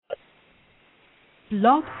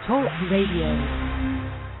Blog Talk Radio.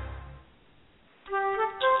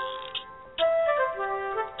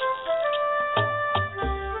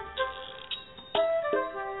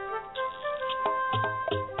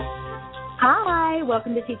 Hi,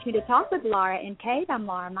 welcome to Teach Me to Talk with Laura and Kate. I'm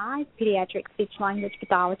Laura Mize, pediatric speech-language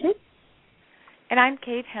pathologist. And I'm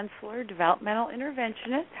Kate Hensler, developmental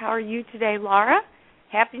interventionist. How are you today, Laura?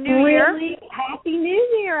 Happy New Year. Happy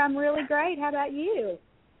New Year. I'm really great. How about you?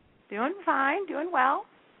 Doing fine, doing well.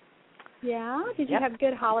 Yeah? Did you have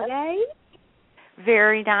good holidays?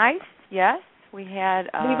 Very nice, yes. We had...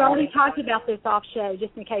 We've already talked about this off show,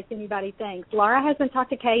 just in case anybody thinks. Laura hasn't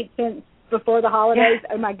talked to Kate since before the holidays.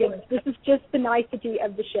 Oh, my goodness. This is just the nicety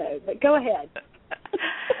of the show. But go ahead.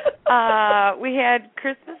 We had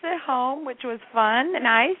Christmas at home, which was fun,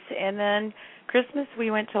 nice. And then Christmas we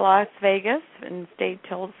went to Las Vegas and stayed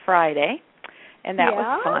till Friday. And that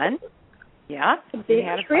was fun. Yeah. We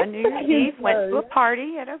had a fun New Year's Eve. Went to a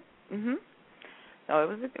party at a... So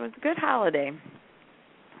it was a good holiday.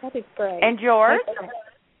 That is great. And yours?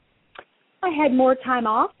 I had more time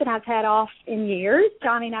off than I've had off in years.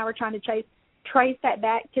 Johnny and I were trying to trace that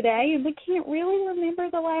back today, and we can't really remember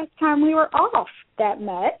the last time we were off that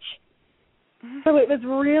much. So it was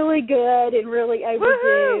really good and really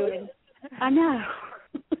overdue. And I know.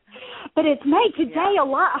 But it's made today a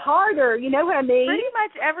lot harder. You know what I mean? Pretty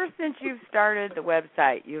much ever since you've started the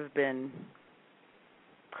website, you've been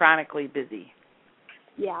chronically busy.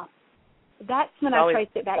 Yeah. That's when I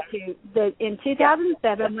traced it back to in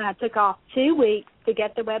 2007 when I took off 2 weeks to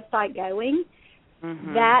get the website going.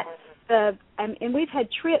 That's and we've had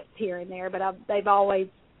trips here and there, but they've always,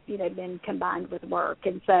 been combined with work.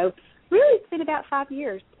 And so really it's been about 5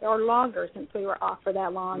 years or longer since we were off for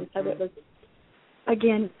that long. So it was,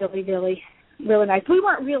 again, really, really, really nice. We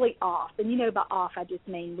weren't really off. And, by off, I just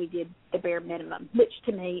mean we did the bare minimum, which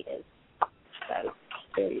to me is off. So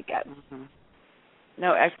there you go.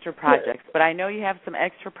 No extra projects. But I know you have some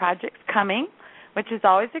extra projects coming, which is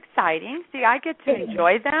always exciting. See, I get to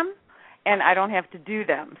enjoy them, and I don't have to do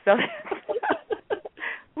them. So,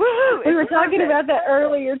 woohoo! We were talking about that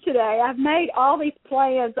earlier today. I've made all these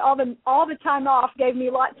plans. All the time off gave me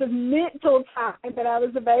lots of mental time that I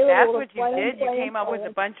was available. That's what you did. You came up with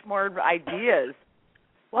a bunch more ideas.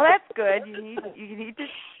 Well, that's good. You need to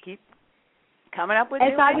keep coming up with new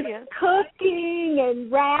ideas. I was cooking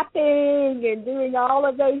and wrapping and doing all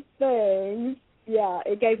of those things. Yeah,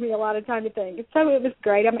 it gave me a lot of time to think. So it was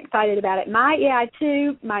great. I'm excited about it. My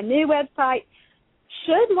new website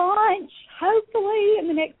should launch hopefully in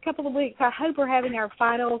the next couple of weeks. I hope we're having our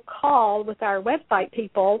final call with our website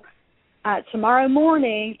people tomorrow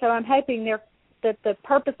morning. So I'm hoping that the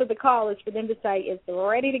purpose of the call is for them to say it's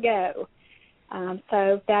ready to go.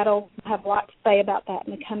 So that'll have a lot to say about that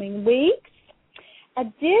in the coming weeks. I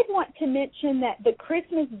did want to mention that the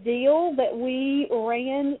Christmas deal that we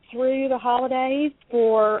ran through the holidays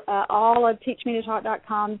for all of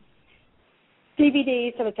TeachMeToTalk.com's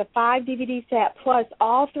DVDs, so it's a 5-DVD set plus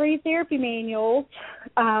all 3 therapy manuals.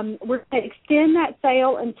 We're going to extend that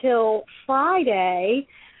sale until Friday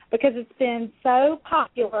because it's been so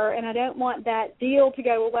popular, and I don't want that deal to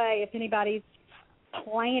go away if anybody's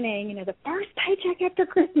planning, the first paycheck after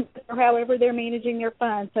Christmas or however they're managing their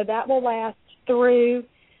funds. So that will last through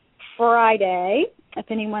Friday if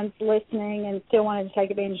anyone's listening and still wanting to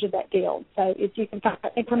take advantage of that deal. So if you can find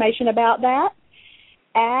information about that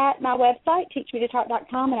at my website,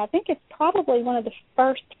 teachmetotalk.com, and I think it's probably one of the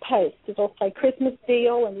first posts. It'll say Christmas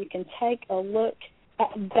deal, and you can take a look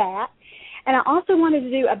at that. And I also wanted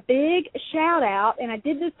to do a big shout-out, and I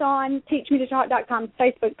did this on teachmetotalk.com's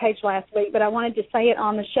Facebook page last week, but I wanted to say it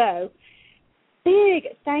on the show.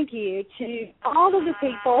 Big thank you to all of the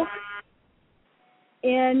people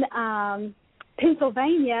in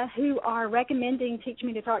Pennsylvania who are recommending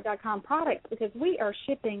TeachMeToTalk.com products because we are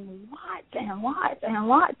shipping lots and lots and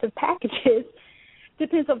lots of packages to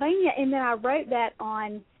Pennsylvania. And then I wrote that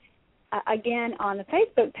again on the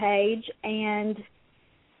Facebook page, and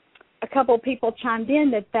a couple of people chimed in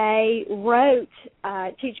that they wrote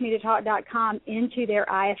TeachMeToTalk.com into their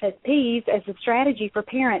IFSPs as a strategy for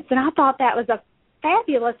parents. And I thought that was a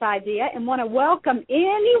fabulous idea and want to welcome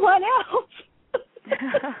anyone else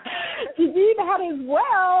to do that as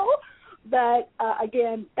well. But,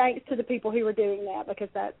 again, thanks to the people who are doing that because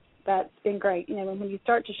that's been great. When you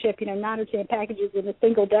start to ship, 9 or 10 packages in a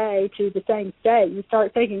single day to the same state, you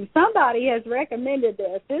start thinking, somebody has recommended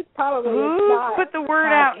this. This probably is not. Put the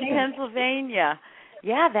word out in Pennsylvania.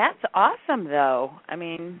 Yeah, that's awesome, though. I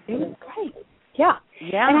mean, it was great. Yeah.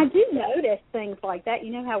 Yeah. And I do notice things like that.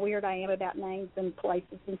 You know how weird I am about names and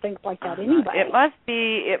places and things like that anyway. It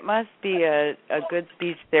must be a good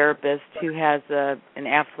speech therapist who has an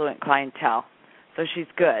affluent clientele. So she's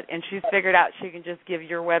good. And she's figured out she can just give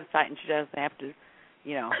your website and she doesn't have to,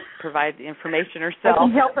 provide the information herself. I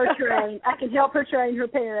can help her train. I can help her train her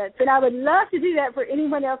parents. And I would love to do that for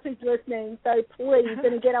anyone else who's listening. So please,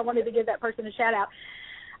 and again, I wanted to give that person a shout out.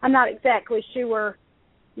 I'm not exactly sure.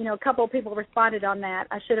 A couple of people responded on that.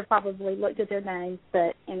 I should have probably looked at their names,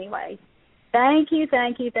 but anyway. Thank you.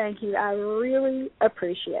 I really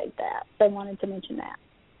appreciate that. They wanted to mention that.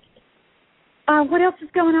 What else is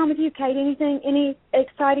going on with you, Kate? Any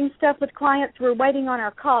exciting stuff with clients? We're waiting on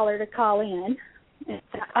our caller to call in.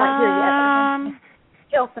 It's not quite here yet.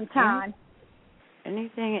 Still some time.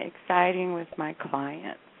 Anything exciting with my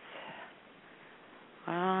clients?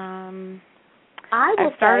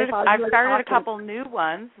 I've started a couple new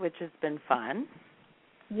ones, which has been fun.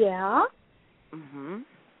 Yeah. Mhm.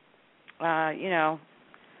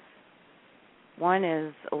 One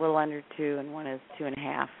is a little under 2, and one is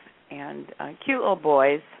 2.5, and cute little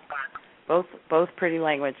boys, both pretty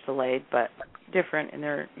language delayed, but different in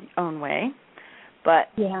their own way. But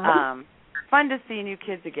fun to see new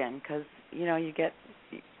kids again because you get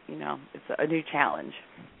it's a new challenge.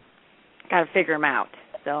 Got to figure them out.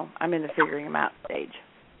 So I'm in the figuring them out stage.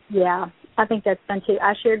 Yeah, I think that's fun too.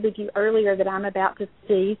 I shared with you earlier that I'm about to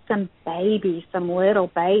see some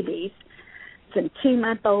little babies, some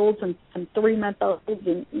 2-month-olds and some 3-month-olds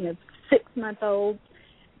and 6-month-olds,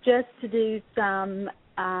 just to do some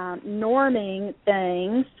norming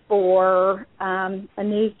things for a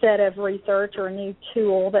new set of research or a new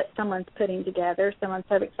tool that someone's putting together. So I'm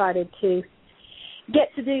so excited to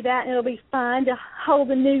get to do that, and it'll be fun to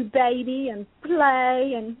hold a new baby and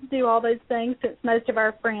play and do all those things since most of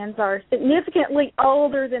our friends are significantly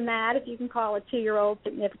older than that, if you can call a 2-year-old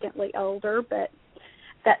significantly older, but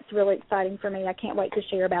that's really exciting for me. I can't wait to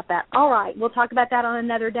share about that. All right, we'll talk about that on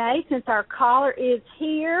another day since our caller is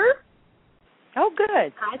here. Oh,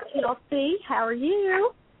 good. Hi, Chelsea. How are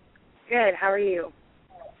you? Good. How are you?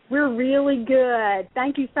 We're really good.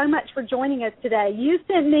 Thank you so much for joining us today. You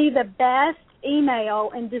sent me the best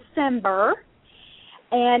email in December,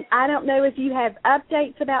 and I don't know if you have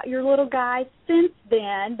updates about your little guy since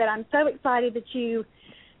then, but I'm so excited that you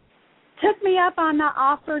took me up on my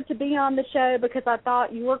offer to be on the show because I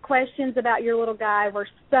thought your questions about your little guy were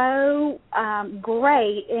so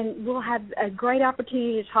great, and we'll have a great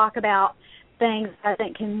opportunity to talk about things I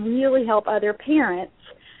think can really help other parents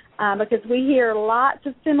because we hear lots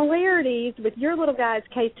of similarities with your little guy's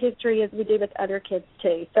case history as we do with other kids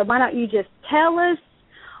too. So why don't you just tell us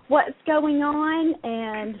what's going on,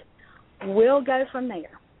 and we'll go from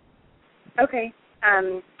there. Okay.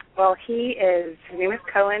 Well, his name is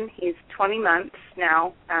Cohen. He's 20 months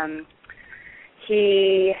now.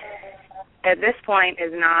 He, at this point,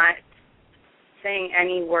 is not saying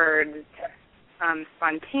any words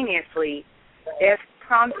spontaneously. If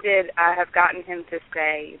prompted, I have gotten him to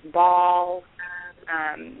say ball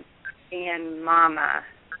and mama,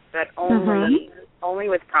 but only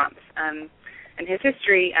with prompts. And his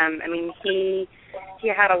history, he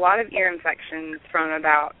had a lot of ear infections from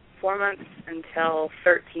about 4 months until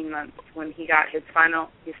 13 months when he got his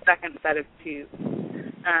second set of tubes.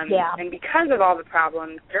 And because of all the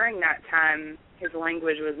problems during that time, his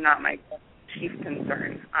language was not my chief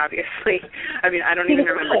concern, obviously. I don't even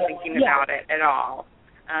remember thinking about it at all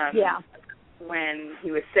when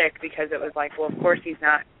he was sick, because it was like, well, of course he's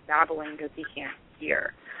not babbling because he can't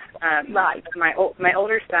hear. Right. My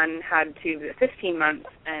older son had tubes at 15 months,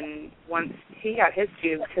 and once he got his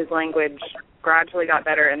tubes, his language gradually got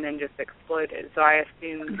better and then just exploded. So I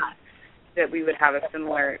assumed that we would have a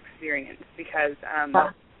similar experience because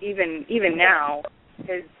even now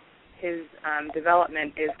his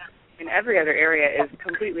development is in every other area is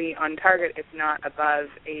completely on target, if not above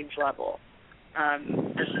age level.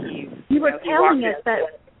 You were telling us that.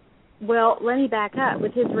 Well, let me back up.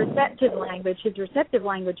 With his receptive language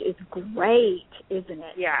is great, isn't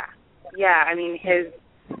it? Yeah.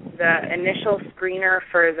 The initial screener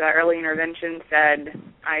for the early intervention said,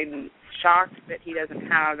 I'm shocked that he doesn't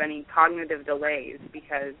have any cognitive delays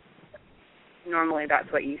because normally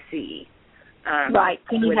that's what you see. Right.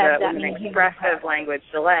 With an expressive language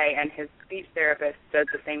delay, and his speech therapist does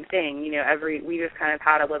the same thing. We just kind of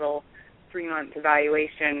had a little 3-month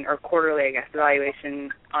evaluation, or quarterly, I guess, evaluation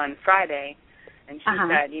on Friday, and she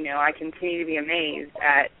said, I continue to be amazed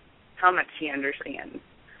at how much he understands,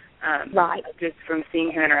 just from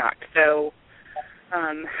seeing him interact. So,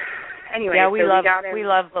 anyway, we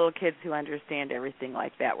love little kids who understand everything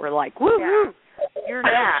like that. We're like, woo-hoo! Your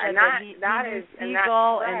yeah, and that is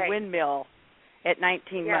seagull and windmill at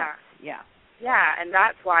 19 months. Yeah. Yeah, and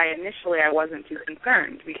that's why initially I wasn't too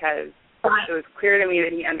concerned, because it was clear to me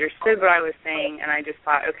that he understood what I was saying, and I just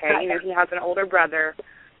thought, okay, he has an older brother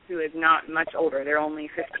who is not much older. They're only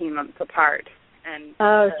 15 months apart, and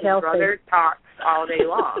his brother talks all day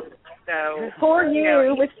long. So poor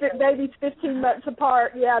you with babies 15 months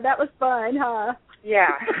apart. Yeah, that was fun, huh? Yeah,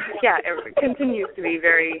 it continues to be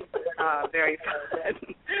very, very fun.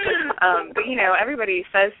 But everybody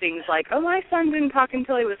says things like, "Oh, my son didn't talk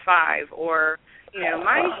until he was 5," or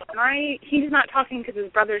he's not talking because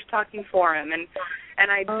his brother's talking for him,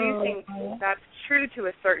 and I do think that's true to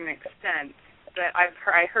a certain extent. But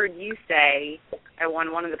I heard you say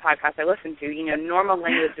on one of the podcasts I listened to, normal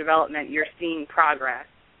language development, you're seeing progress,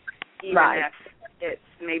 even if it's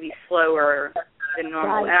maybe slower than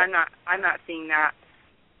normal. Right. And I'm not seeing that.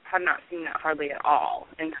 Have not seen that hardly at all.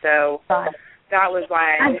 And so that was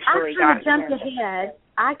why I initially got ahead.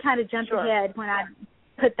 I kind of jumped ahead when I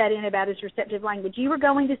put that in about his receptive language. You were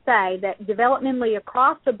going to say that developmentally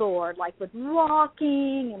across the board, like with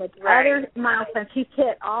walking and with other milestones, he's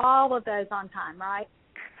hit all of those on time, right?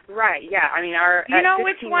 Right, yeah. I mean,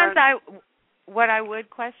 which ones what I would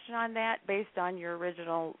question on that, based on your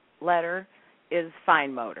original letter, is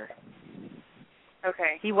fine motor.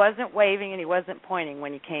 Okay. He wasn't waving and he wasn't pointing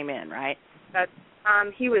when he came in, right?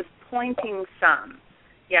 He was pointing some,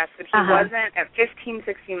 yes, but he wasn't, at 15,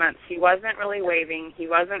 16 months, he wasn't really waving, he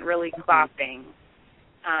wasn't really clapping.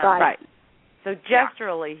 Right. So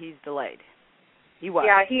gesturally he's delayed. He was.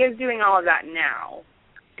 Yeah, he is doing all of that now.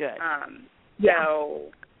 Good.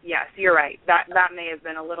 So, yes, you're right. That may have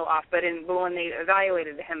been a little off, but when they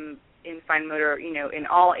evaluated him in fine motor, in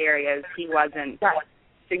all areas, he wasn't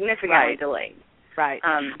significantly delayed. Right.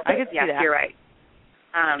 I can see that. You're right.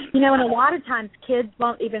 And a lot of times kids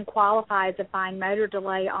won't even qualify as a fine motor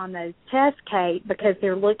delay on those tests, Kate, because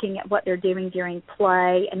they're looking at what they're doing during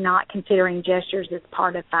play and not considering gestures as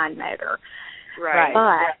part of fine motor. Right.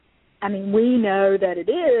 But, we know that it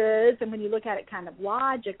is, and when you look at it kind of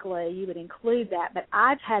logically, you would include that. But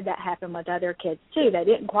I've had that happen with other kids, too. They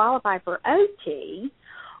didn't qualify for OT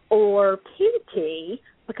or PT,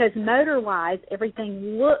 because motor-wise,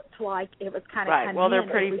 everything looked like it was kind of coming in. Well, they're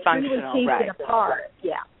pretty functional, really right? Apart.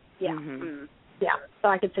 Yeah. Mm-hmm. Yeah. So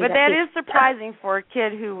I could see that. But that too. is surprising for a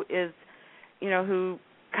kid who is, who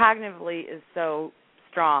cognitively is so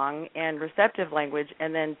strong and receptive language,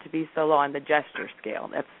 and then to be so low on the gesture scale.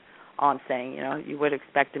 That's all I'm saying. You would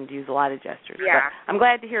expect him to use a lot of gestures. Yeah. But I'm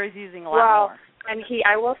glad to hear he's using a lot more. And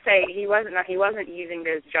I will say, he wasn't using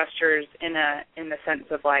those gestures in the sense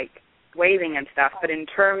of like waving and stuff, but in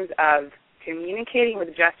terms of communicating with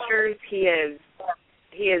gestures, he is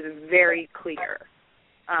very clear.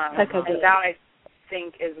 And that, I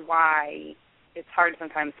think, is why it's hard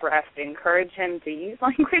sometimes for us to encourage him to use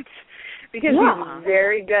language, because he's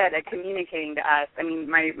very good at communicating to us.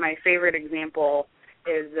 My favorite example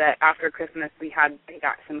is that after Christmas they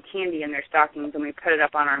got some candy in their stockings, and we put it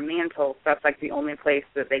up on our mantle, so that's like the only place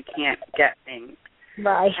that they can't get things.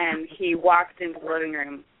 Right. And he walked into the living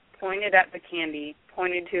room, pointed at the candy,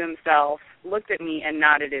 pointed to himself, looked at me, and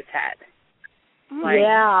nodded his head.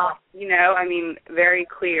 Very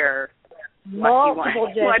clear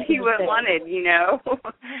what he wanted,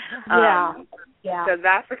 So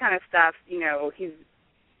that's the kind of stuff, he's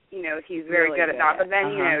very good at that. But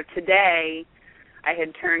then, today I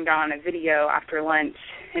had turned on a video after lunch,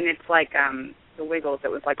 and it's like the Wiggles. It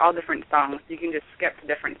was like all different songs. You can just skip to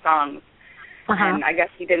different songs. And I guess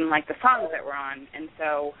he didn't like the songs that were on, and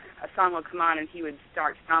so a song would come on, and he would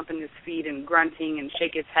start stomping his feet and grunting and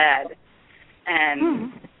shake his head,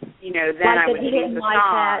 and then I would change the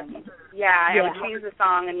song. I would change the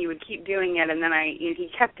song, and he would keep doing it, and then he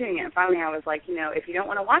kept doing it. And finally, I was like, if you don't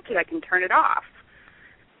want to watch it, I can turn it off.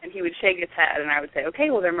 And he would shake his head, and I would say,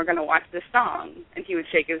 okay, well then we're going to watch this song, and he would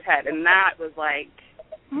shake his head, and that was like,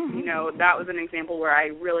 that was an example where I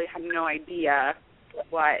really had no idea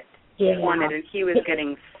what he wanted, and he was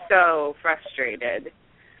getting so frustrated.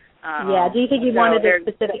 Do you think he wanted a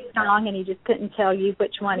specific song and he just couldn't tell you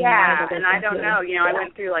which one he wanted? Yeah, and I don't know. I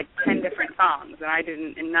went through like 10 different songs,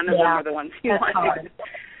 and none of them were the ones he wanted.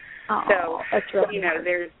 So, that's really hard.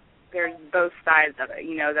 There's both sides of it.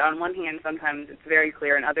 On one hand, sometimes it's very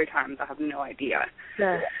clear, and other times I have no idea.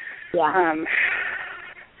 Yeah.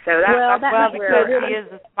 So that's because he is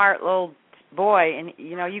a smart little boy, and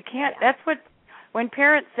you can't. That's what. When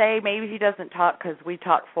parents say maybe he doesn't talk because we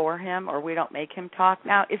talk for him or we don't make him talk.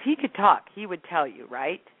 Now, if he could talk, he would tell you,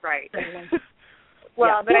 right? Right.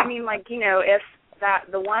 Well, but if, that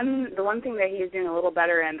the one thing that he's doing a little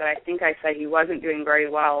better in that I think I said he wasn't doing very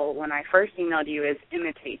well when I first emailed you is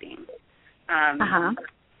imitating.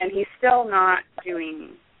 And he's still not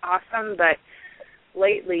doing awesome, but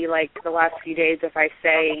lately, like the last few days, if I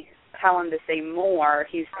tell him to say more,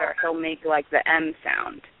 he'll make like the M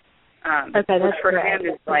sound. Which for him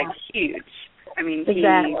is like huge. I mean,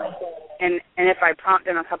 exactly. And if I prompt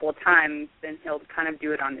him a couple of times, then he'll kind of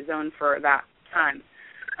do it on his own for that time.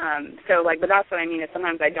 But that's what I mean, is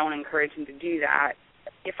sometimes I don't encourage him to do that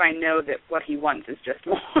if I know that what he wants is just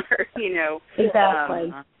more, you know.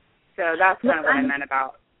 Exactly. So that's kind of what I meant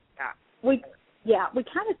about that. We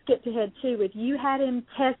kind of skipped ahead, too, with you had him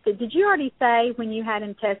tested. Did you already say when you had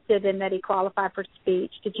him tested and that he qualified for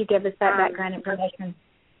speech? Did you give us that background information?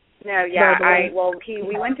 No, yeah.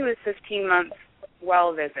 We went to his 15-month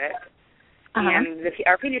well visit, and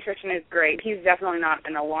our pediatrician is great. He's definitely not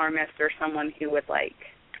an alarmist or someone who would, like,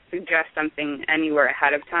 suggest something anywhere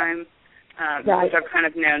ahead of time, which I've kind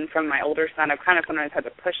of known from my older son. I've kind of sometimes had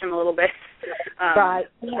to push him a little bit.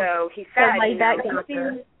 So he said, he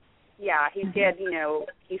did, you know,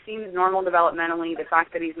 he seems normal developmentally. The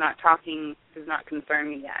fact that he's not talking does not concern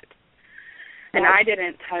me yet. And I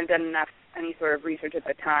hadn't done any sort of research at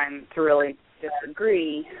the time to really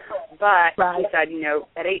disagree, but he said, you know,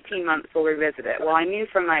 at 18 months we'll revisit it. Well, I knew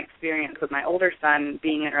from my experience with my older son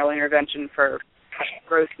being in early intervention for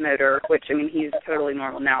gross motor, which, I mean, he's totally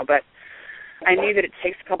normal now, but I knew that it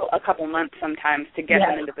takes a couple months sometimes to get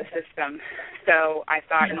him into the system. So I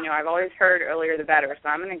thought, you know, I've always heard earlier the better, so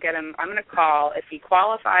I'm going to call. If he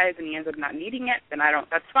qualifies and he ends up not needing it, then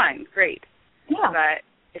that's fine, great. Yeah. But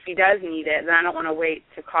if he does need it, then I don't want to wait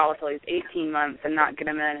to call until he's 18 months and not get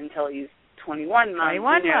him in until he's 21 months.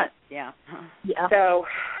 21 months, yeah. So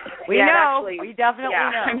we know. We definitely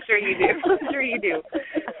know. I'm sure you do.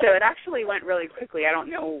 So it actually went really quickly. I don't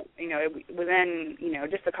know, you know, within, you know,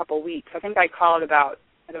 just a couple weeks. I think I called at about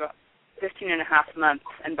 15 and a half months,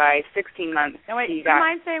 and by 16 months he got... Do you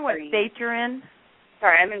mind saying what state you're in?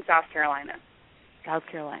 Sorry, I'm in South Carolina. South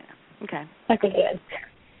Carolina. Okay. Okay, good.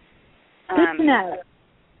 Good to know.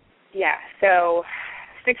 Yeah, so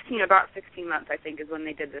about 16 months, I think, is when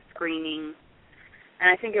they did the screening. And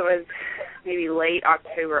I think it was maybe late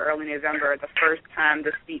October, early November, the first time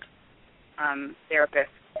the speech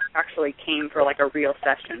therapist actually came for, like, a real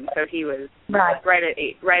session. So he was right at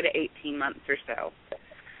 18 months or so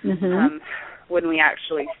when we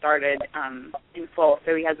actually started in full.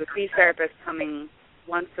 So he has a speech therapist coming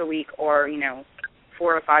once a week or, you know,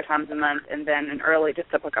 4 or 5 times a month, and then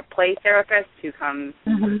just like a play therapist who comes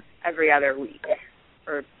every other week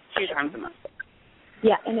or 2 times a month.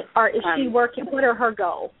 Yeah, and is she working? What are her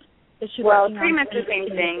goals? Is she working pretty much the same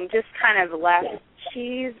thing, just kind of less.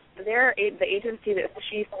 The agency that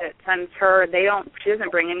sends her, she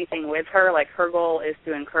doesn't bring anything with her. Like, her goal is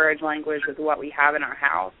to encourage language with what we have in our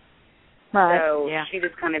house. Right. So she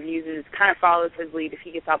just kind of follows his lead. If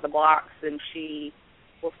he gets out the blocks, then she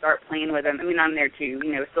will start playing with him. I mean, I'm there too,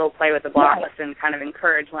 you know, still play with the blocks and kind of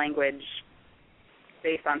encourage language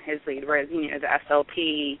based on his lead, whereas, you know, the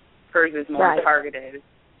SLP, hers is more targeted.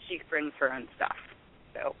 She brings her own stuff.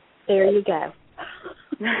 So there you go.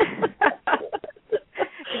 If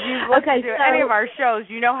you've listened to any of our shows,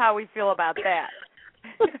 you know how we feel about that.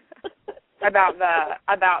 about the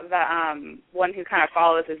one who kind of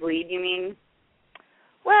follows his lead, you mean?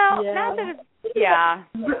 Well, not that it's,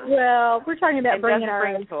 Well, we're talking about bringing our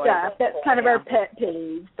own stuff. That's kind of our pet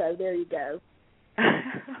peeve, so there you go.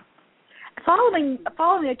 Following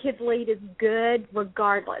a kid's lead is good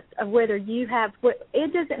regardless of whether you have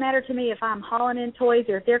it doesn't matter to me if I'm hauling in toys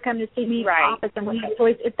or if they're coming to see me in the office and we have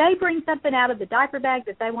toys. If they bring something out of the diaper bag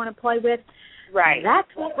that they want to play with, that's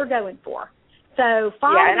what we're going for. So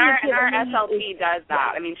following our SLP does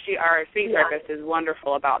that. I mean, our speech therapist is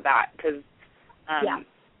wonderful about that because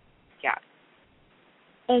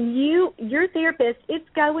And your therapist, it's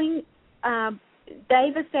going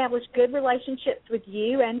they've established good relationships with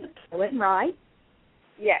you and Cohen, right?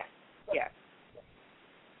 Yes.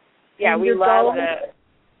 Yeah, we love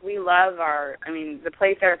the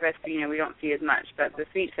play therapist, you know, we don't see as much, but the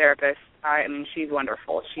speech therapist, she's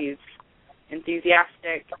wonderful. She's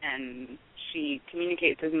enthusiastic and she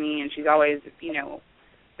communicates with me, and she's always, you know,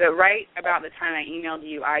 right about the time I emailed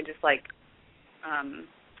you, I just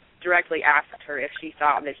directly asked her if she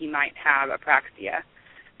thought that he might have apraxia.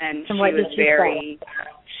 And she was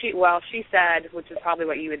she said, which is probably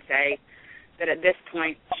what you would say, that at this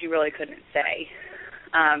point she really couldn't say,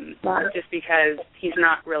 just because he's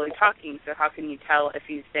not really talking, so how can you tell if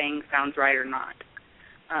he's saying sounds right or not?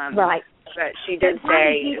 Right. But she did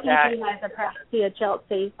say that... He has apraxia,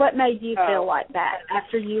 Chelsea. What made you feel like that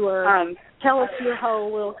after you were tell us your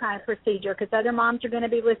whole little kind of procedure, because other moms are going to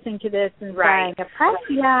be listening to this and saying,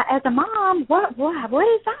 apraxia as a mom, what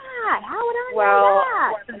is that? How would I know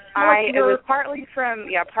that? It was partly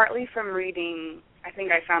from reading. I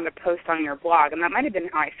think I found a post on your blog, and that might have been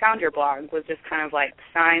how I found your blog. Was just kind of like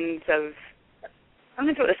signs of. I don't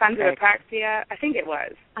know if it was signs of apraxia. I think it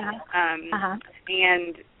was.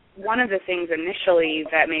 And one of the things initially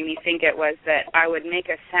that made me think it was that I would make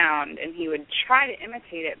a sound and he would try to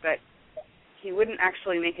imitate it, but he wouldn't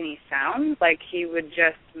actually make any sound. Like, he would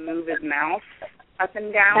just move his mouth up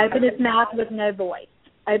and down. Open his mouth with no voice.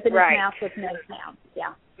 Open his mouth with no sound.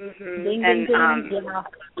 Yeah. Mm-hmm. Ding, ding, ding,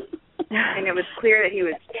 and it was clear that he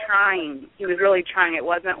was trying. He was really trying. It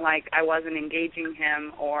wasn't like I wasn't engaging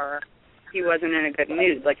him or he wasn't in a good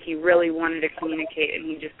mood. Like, he really wanted to communicate, and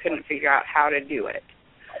he just couldn't figure out how to do it.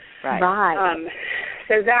 Right.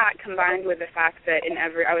 So that, combined with the fact that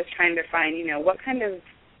I was trying to find, what kind of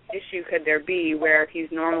issue could there be where he's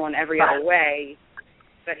normal in every other way,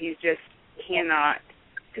 but he's just cannot,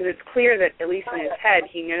 because it's clear that, at least in his head,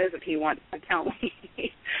 he knows what he wants to tell me.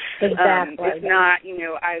 Exactly. It's not,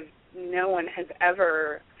 no one has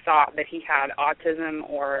ever thought that he had autism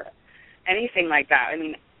or anything like that. I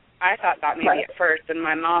mean, I thought that maybe at first, and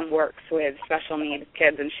my mom works with special needs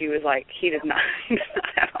kids, and she was like, he does not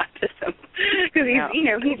have autism, because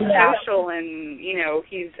he's social, and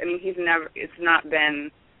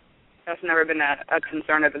that's never been a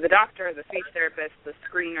concern of the doctor, the speech therapist, the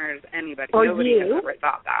screeners, anybody. Nobody has ever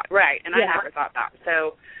thought that, right? And I never thought that.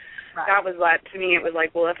 So that was what, to me, it was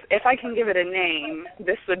like, well, if I can give it a name,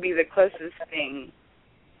 this would be the closest thing,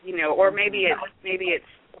 or maybe it's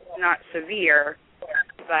not severe.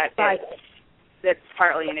 But that's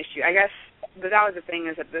partly an issue. I guess, but that was the thing,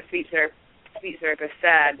 is that the speech therapist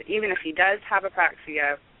said, even if he does have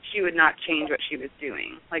apraxia, she would not change what she was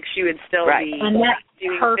doing. Like, she would still be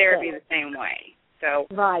doing therapy the same way. So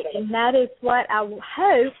and that is what I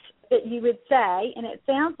hoped that you would say, and it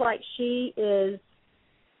sounds like she is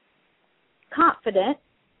confident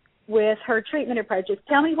with her treatment approaches.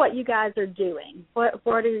 Tell me what you guys are doing. What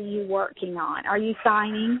are you working on? Are you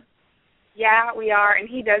signing? Yeah, we are, and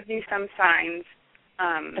he does do some signs.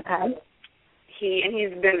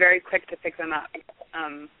 He's been very quick to pick them up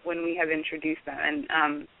when we have introduced them.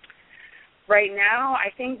 And right now,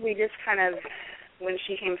 I think we just kind of, when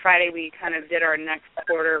she came Friday, we kind of did our next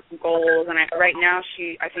quarter goals. And right now,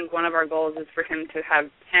 I think one of our goals is for him to have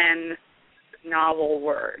 10 novel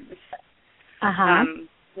words,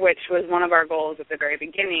 which was one of our goals at the very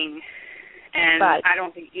beginning. And I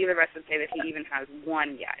don't think either of us would say that he even has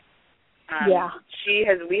one yet.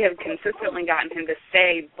 We have consistently gotten him to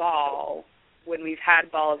say ball when we've had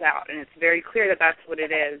balls out, and it's very clear that that's what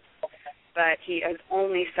it is, but he has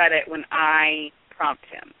only said it when I prompt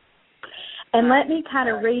him. And let me kind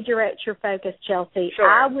of redirect your focus, Chelsea. Sure.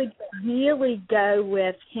 I would really go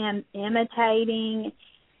with him imitating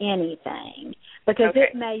anything, because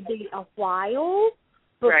it may be a while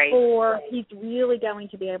before he's really going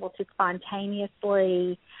to be able to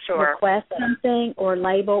spontaneously request something or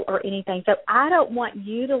label or anything. So I don't want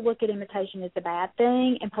you to look at imitation as a bad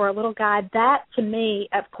thing. And for a little guy, that to me,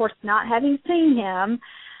 of course, not having seen him,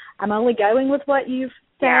 I'm only going with what you've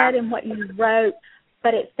said and what you wrote,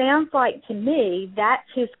 but it sounds like to me that's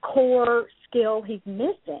his core skill he's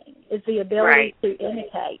missing, is the ability to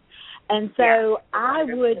imitate. And so I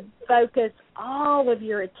would focus all of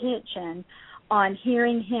your attention on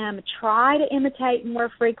hearing him try to imitate more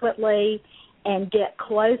frequently and get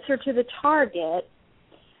closer to the target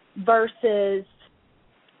versus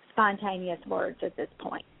spontaneous words at this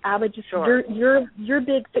point. I would just your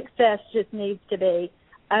big success just needs to be,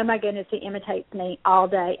 oh my goodness, he imitates me all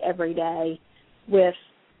day, every day, with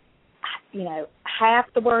half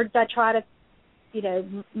the words I try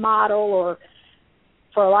to model, or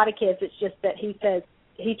for a lot of kids it's just that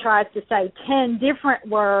he tries to say 10 different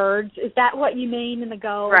words. Is that what you mean in the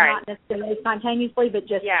goal? Right. Not necessarily spontaneously, but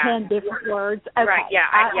just 10 different words? Okay. Right,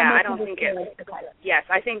 I don't think it. Yes,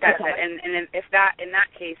 I think that's it. And if that, in that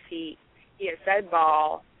case, he had said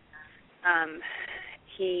ball,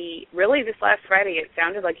 he really, this last Friday, it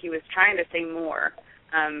sounded like he was trying to say more.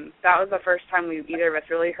 That was the first time either of us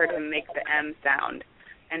really heard him make the M sound.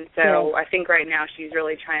 And so I think right now she's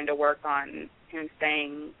really trying to work on him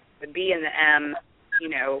saying the B and the M,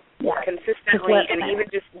 consistently, and even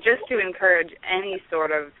just to encourage any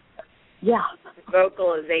sort of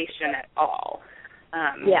vocalization at all.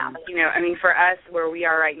 For us, where we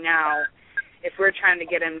are right now, if we're trying to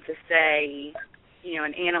get him to say,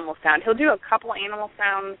 an animal sound, he'll do a couple animal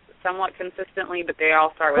sounds somewhat consistently, but they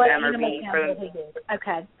all start with M or B.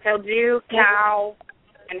 Okay. He'll do cow,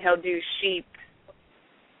 and he'll do sheep,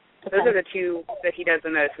 Those are the two that he does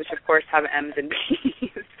the most, which of course have M's and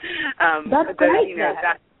B's. That's great.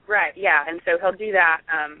 Right, yeah. And so he'll do that.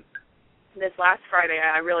 This last Friday,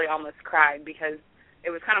 I really almost cried because it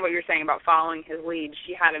was kind of what you're saying about following his lead.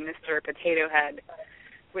 She had a Mr. Potato Head,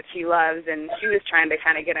 which he loves, and she was trying to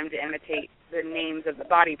kind of get him to imitate the names of the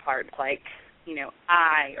body parts, like,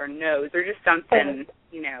 eye or nose or just something,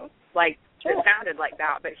 like it sounded like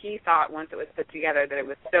that. But he thought once it was put together that it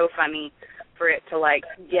was so funny for it to, like,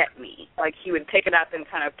 get me. Like, he would pick it up and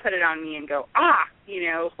kind of put it on me and go,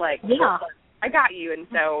 like, I got you. And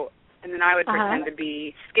then I would pretend to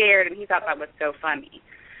be scared, and he thought that was so funny.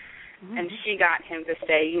 Mm-hmm. And she got him to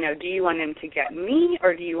say, do you want him to get me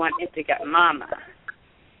or do you want it to get Mama?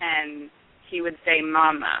 And he would say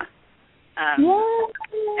Mama.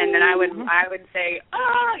 And then I would say,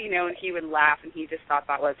 and he would laugh, and he just thought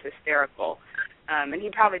that was hysterical. And he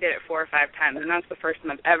probably did it 4 or 5 times, and that's the first time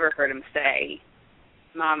I've ever heard him say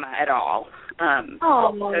Mama at all. So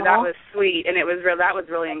that was sweet, and that was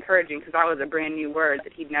really encouraging because that was a brand new word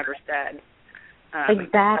that he'd never said.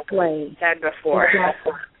 Said before.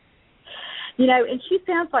 Exactly. And she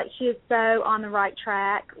sounds like she is so on the right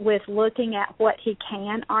track with looking at what he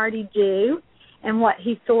can already do and what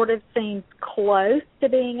he sort of seems close to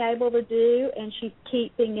being able to do, and she's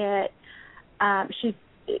keeping it, she's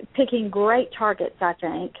picking great targets, I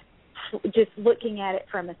think, just looking at it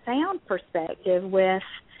from a sound perspective with,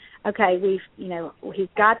 okay, he's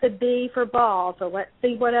got the B for ball, so let's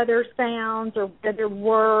see what other sounds or what other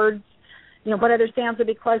words, what other sounds would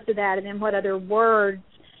be close to that, and then what other words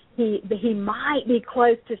he might be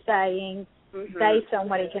close to saying based on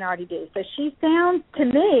what he can already do. So she sounds to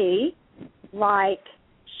me like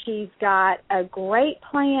she's got a great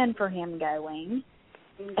plan for him going.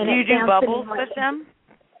 And do you do bubbles with him?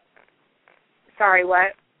 Sorry,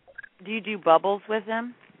 what? Do you do bubbles with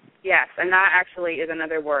him? Yes, and that actually is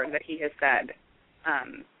another word that he has said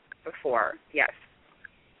before. Yes.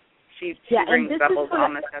 She brings bubbles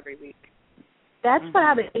almost every week. That's what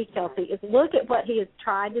I would do, Chelsea, is look at what he has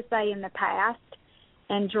tried to say in the past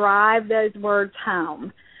and drive those words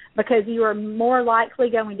home, because you are more likely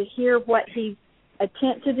going to hear what he's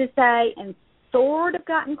attempted to say and sort of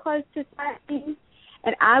gotten close to saying.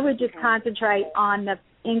 And I would just concentrate on the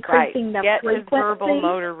increasing the frequency. Get his verbal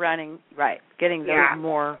motor running, getting those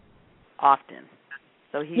more often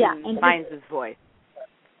so he finds his voice.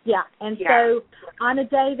 Yeah, and so on a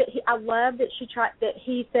day that I love that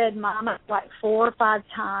he said Mama like 4 or 5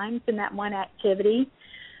 times in that one activity.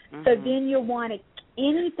 Mm-hmm. So then you'll want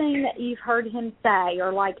anything that you've heard him say,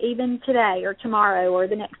 or like even today or tomorrow or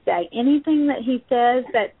the next day, anything that he says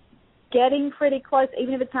that's getting pretty close,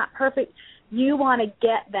 even if it's not perfect, you want to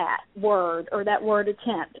get that word or that word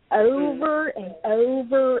attempt over and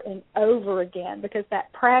over and over again, because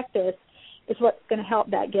that practice is what's going to help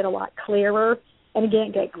that get a lot clearer and,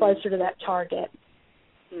 again, get closer to that target.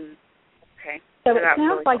 Okay. So it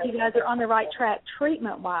sounds like you guys are on the right track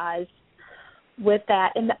treatment-wise with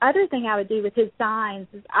that. And the other thing I would do with his signs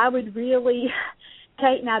is I would really,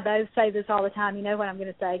 Kate and I both say this all the time. You know what I'm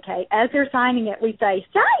going to say, Kate. As they're signing it, we say,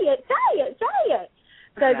 say it, say it, say it,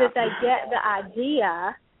 so that they get the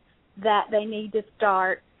idea that they need to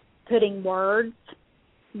start putting words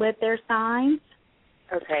with their signs.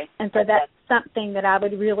 Okay. And so that's something that I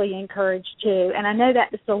would really encourage too. And I know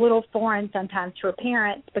that it's a little foreign sometimes to a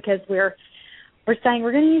parent, because we're saying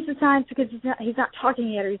we're going to use the signs because he's not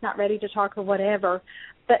talking yet, or he's not ready to talk, or whatever.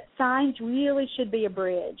 But signs really should be a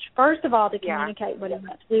bridge. First of all, to communicate what he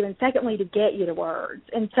wants to do, and secondly, to get you to words.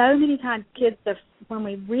 And so many times kids, when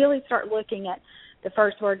we really start looking at the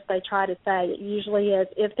first words they try to say, it usually is,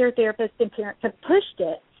 if their therapists and parents have pushed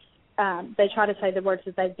it, they try to say the words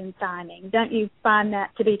that they've been signing. Don't you find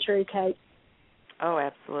that to be true, Kate? Oh,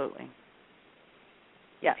 absolutely.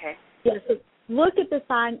 Yeah. Okay. Yeah, so look at the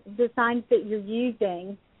signs that you're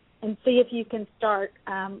using and see if you can start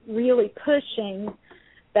really pushing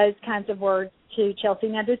those kinds of words to Chelsea.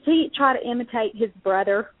 Now, does he try to imitate his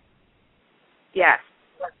brother? Yes.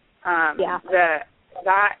 One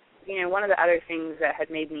of the other things that had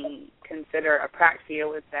made me consider apraxia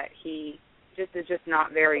was that he is just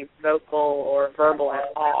not very vocal or verbal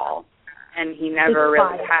at all, and he never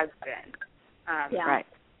really has been. Right.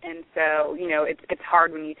 And so, it's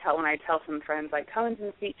hard when I tell some friends, like, Cohen's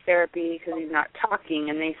in speech therapy because he's not talking,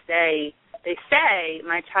 and they say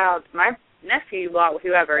my nephew,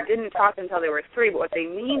 whoever, didn't talk until they were 3, but what they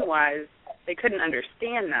mean was they couldn't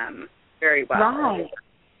understand them very well. Right.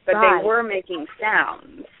 But they were making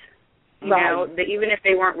sounds. You know, even if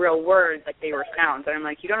they weren't real words, like, they were sounds. And I'm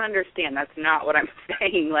like, you don't understand. That's not what I'm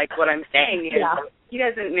saying. Like, what I'm saying is he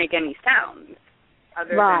doesn't make any sounds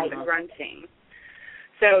other than the grunting.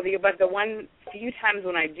 but the one few times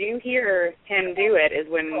when I do hear him do it is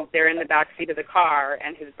when they're in the back seat of the car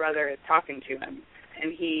and his brother is talking to him,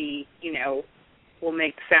 and he, will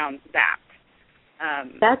make sounds back.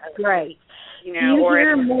 That's great. Do you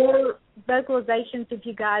hear more vocalizations if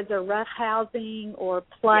you guys are roughhousing or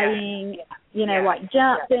playing, like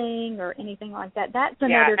jumping or anything like that? That's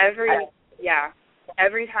another.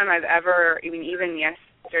 Every time I've ever, even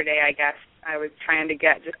yesterday, I guess, I was trying to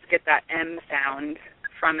get that M sound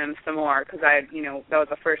from him some more because that was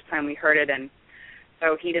the first time we heard it, and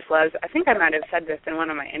so he just loves. I think I might have said this in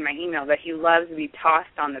my email that he loves to be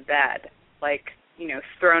tossed on the bed, like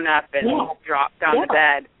thrown up and dropped on the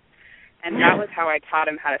bed, and that was how I taught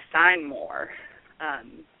him how to sign more,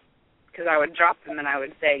 because I would drop him and I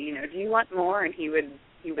would say, do you want more, and he would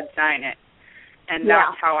sign it. And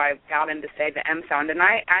that's how I got him to say the M sound. And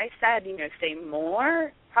I said, say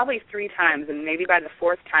more, probably 3 times. And maybe by the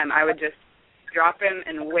 4th time, I would just drop him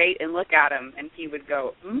and wait and look at him, and he would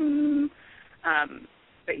go,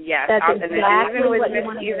 But yes, that's exactly what you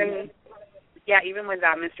want to do. Even with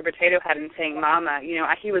that Mr. Potato Head and saying Mama,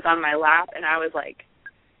 he was on my lap, and I was, like,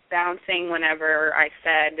 bouncing whenever I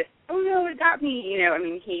said, oh, no, it got me.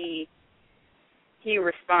 He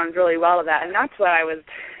responds really well to that. And that's what I was,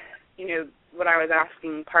 what I was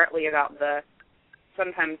asking partly about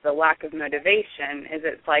sometimes the lack of motivation is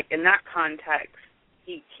it's like in that context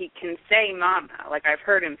he can say Mama, like I've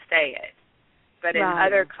heard him say it, but in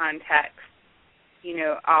other contexts,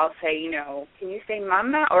 I'll say, can you say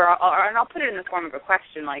Mama, and I'll put it in the form of a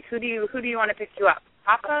question like who do you want to pick you up,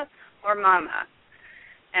 Papa or Mama,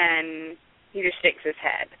 and he just shakes his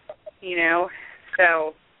head,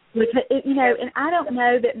 so. And I don't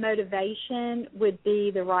know that motivation would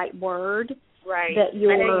be the right word. Right. That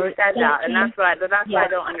you're I know you said thinking. that, and that's why I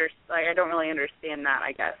don't I don't really understand that,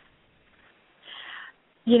 I guess.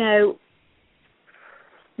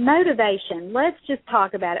 Motivation. Let's just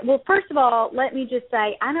talk about it. Well, first of all, let me just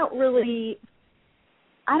say I don't really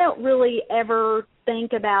ever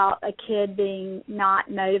think about a kid being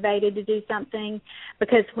not motivated to do something,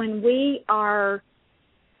 because when we are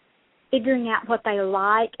figuring out what they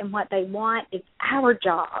like and what they want, it's our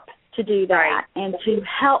job to do that and to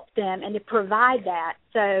help them and to provide that.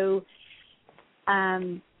 So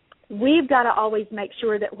we've got to always make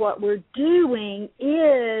sure that what we're doing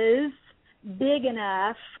is big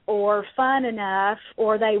enough or fun enough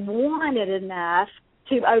or they want it enough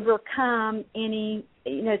to overcome any,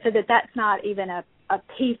 so that that's not even a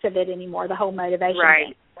piece of it anymore, the whole motivation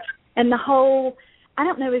thing. And the whole, I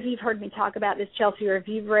don't know if you've heard me talk about this, Chelsea, or if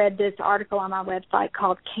you've read this article on my website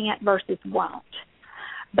called Can't versus Won't.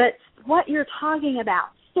 But what you're talking about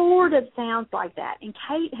sort of sounds like that. And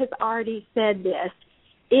Kate has already said this.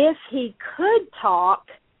 If he could talk,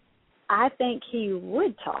 I think he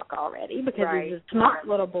would talk already because he's a smart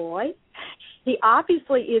little boy. He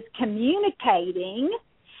obviously is communicating,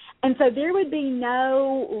 and so there would be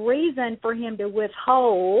no reason for him to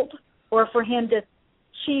withhold or for him to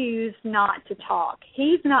choose not to talk.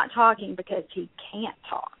 He's not talking because he can't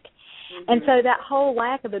talk. Mm-hmm. And so that whole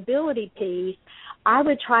lack of ability piece, I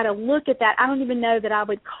would try to look at that. I don't even know that I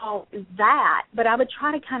would call it that, but I would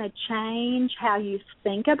try to kind of change how you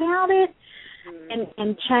think about it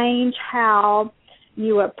and change how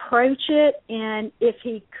you approach it. And if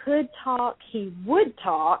he could talk, he would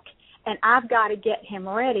talk, and I've got to get him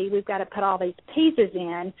ready. We've got to put all these pieces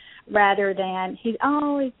in rather than he's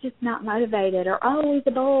just not motivated, or, he's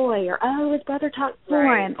a boy, or, his brother talks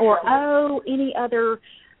for him, or, any other,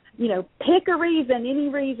 pick a reason, any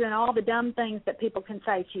reason, all the dumb things that people can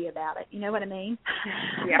say to you about it. You know what I mean?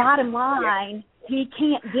 Yeah. Bottom line, he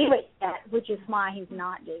can't do it yet, which is why he's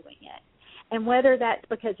not doing it. And whether that's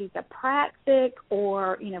because he's apraxic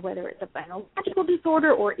or, whether it's a phonological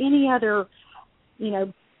disorder or any other,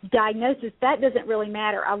 diagnosis, that doesn't really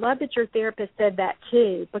matter. I love that your therapist said that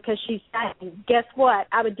too, because she's saying, guess what?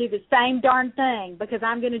 I would do the same darn thing because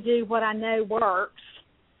I'm going to do what I know works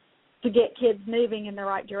to get kids moving in the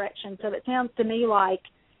right direction. So it sounds to me like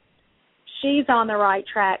she's on the right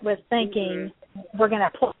track with thinking we're going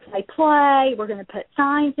to play, we're going to put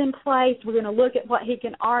signs in place, we're going to look at what he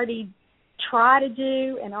can already try to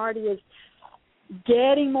do and already is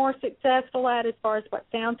getting more successful at as far as what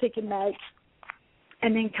sounds he can make,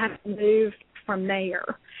 and then kind of move from there.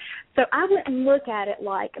 So I wouldn't look at it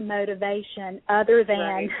like motivation other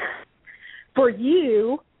than for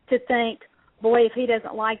you to think, boy, if he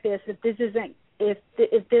doesn't like this, if this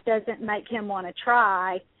doesn't make him want to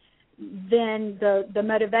try, then the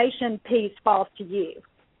motivation piece falls to you.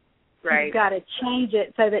 Right. You've got to change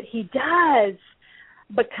it so that he does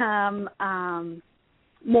become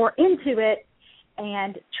more into it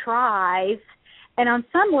and tries. And on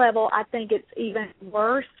some level, I think it's even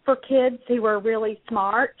worse for kids who are really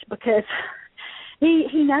smart because he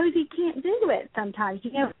knows he can't do it sometimes.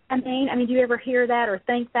 You know what I mean? I mean, do you ever hear that or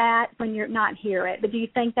think that when you're not hear it? But do you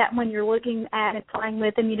think that when you're looking at and playing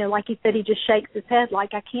with him, you know, like you said, he just shakes his head like,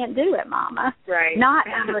 I can't do it, Mama. Right. Not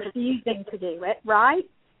I'm refusing to do it, right?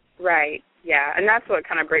 Right. Yeah, and that's what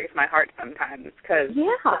kind of breaks my heart sometimes because,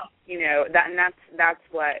 you know, that's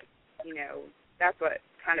what, you know, that's what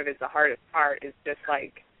kind of is the hardest part is just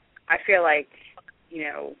like, I feel like, you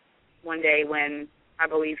know, one day when I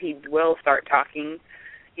believe he will start talking,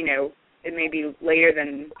 you know, it may be later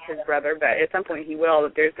than his brother, but at some point he will,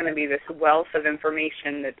 that there's going to be this wealth of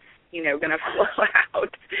information that's, you know, going to flow out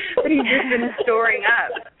that he's just been storing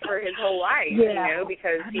up for his whole life, you know,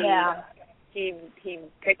 because he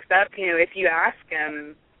picks up, you know, if you ask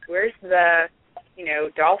him, where's the, you know,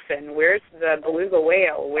 dolphin, where's the beluga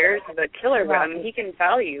whale, where's the killer whale, I mean, he can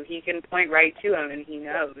tell you, he can point right to him and he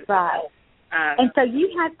knows. Right. And so you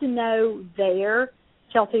have to know there,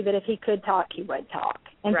 Chelsea, that if he could talk, he would talk.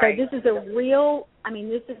 And so this is a real, I mean,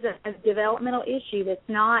 this is a developmental issue that's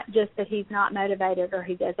not just that he's not motivated or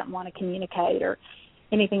he doesn't want to communicate or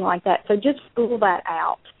anything like that. So just rule that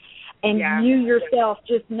out. And you yourself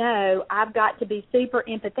just know I've got to be super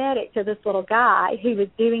empathetic to this little guy who is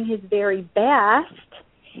doing his very best,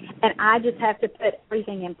 and I just have to put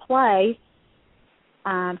everything in place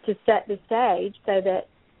to set the stage so that,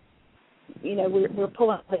 you know, we're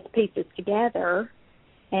pulling these pieces together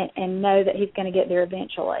and know that he's going to get there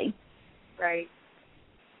eventually. Right.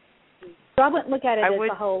 So I wouldn't look at it as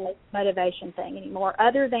the whole motivation thing anymore,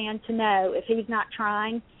 other than to know if he's not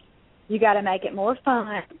trying, you got to make it more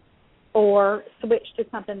fun or switch to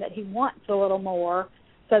something that he wants a little more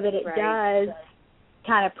so that it does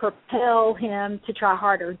kind of propel him to try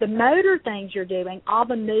harder. The motor things you're doing, all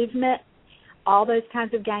the movement, all those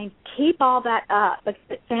kinds of games, keep all that up because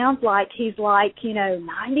it sounds like he's like, you know,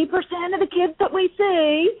 90% of the kids that we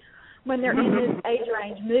see when they're in this age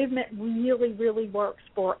range, movement really, really works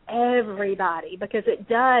for everybody because it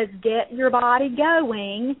does get your body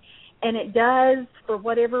going. And it does, for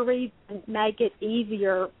whatever reason, make it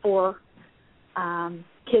easier for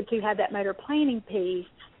kids who have that motor planning piece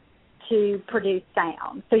to produce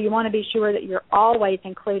sound. So you want to be sure that you're always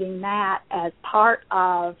including that as part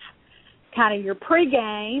of kind of your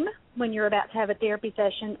pregame when you're about to have a therapy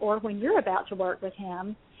session or when you're about to work with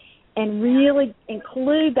him, and really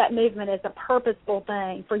include that movement as a purposeful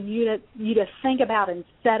thing for you to think about and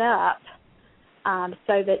set up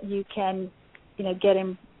so that you can, you know,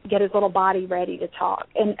 get his little body ready to talk.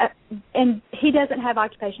 And he doesn't have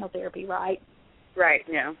occupational therapy, right? Right,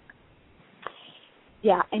 no.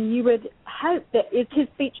 Yeah, and you would hope that is his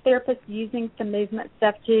speech therapist using some movement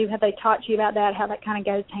stuff too? Have they taught you about that, how that kind of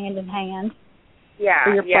goes hand in hand? Yeah.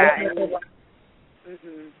 And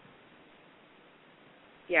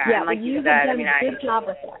like you said, I mean, good job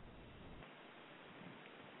with that.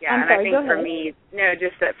 Yeah, I think for me,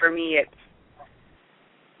 just that for me it's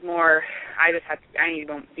more, I need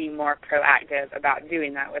to be more proactive about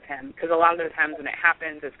doing that with him because a lot of the times when it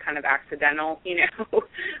happens, it's kind of accidental, you know,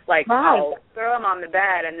 like I'll throw him on the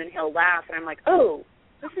bed and then he'll laugh and I'm like, oh,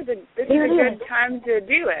 this is a good time to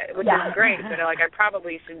do it, which is great. But like I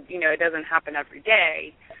probably should, you know, it doesn't happen every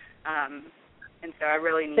day, and so I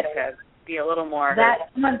really need to be a little more. That's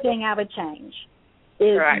one thing I would change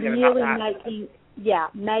is really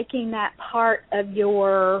making that part of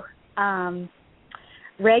your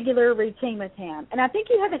regular routine with him. And I think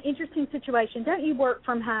you have an interesting situation. Don't you work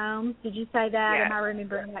from home? Did you say that? Yes. Am I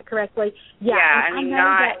remembering that correctly? Yeah, I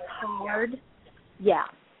know that's hard. Yeah.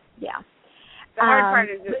 The hard part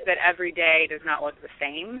is just that every day does not look the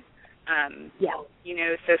same. You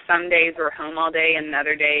know, so some days we're home all day and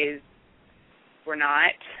other days we're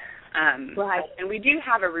not. And we do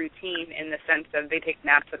have a routine in the sense of they take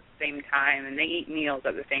naps at the same time and they eat meals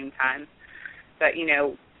at the same time. But, you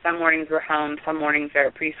know, some mornings we're home, some mornings they're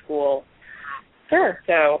at preschool. Sure.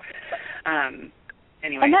 So,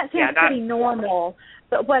 anyway. And that sounds pretty normal.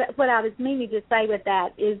 But what I was meaning to say with that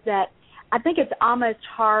is that I think it's almost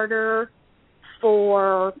harder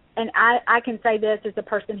for, and I can say this as a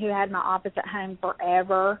person who had my office at home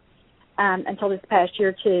forever until this past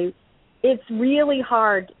year too, it's really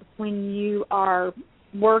hard when you are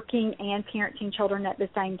working and parenting children at the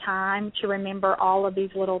same time to remember all of these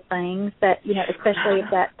little things that, you know, especially if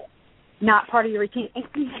that's not part of your routine. And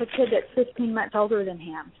you have a kid that's 15 months older than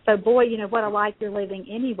him. So, boy, you know, what a life you're living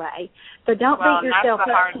anyway. So don't beat yourself up.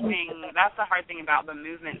 That's the hard thing about the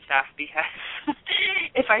movement stuff because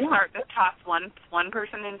if I start to toss one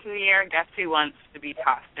person into the air, guess who wants to be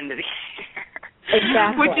tossed into the air?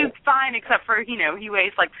 Exactly. Which is fine, except for, he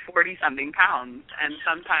weighs like 40-something pounds. And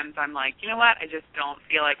sometimes I'm like, you know what? I just don't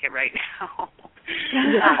feel like it right now.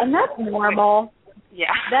 Yeah, and that's normal.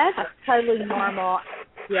 Yeah. That's totally normal.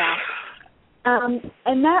 Yeah.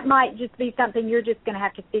 And that might just be something you're just going to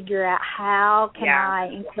have to figure out. How can I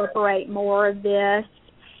incorporate more of this?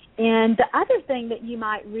 And the other thing that you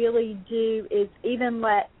might really do is even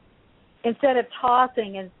instead of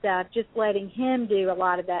tossing and stuff, just letting him do a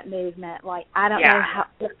lot of that movement. Like, I don't know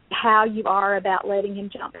how you are about letting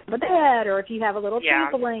him jump on the bed, or if you have a little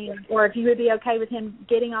trampoline, or if you would be okay with him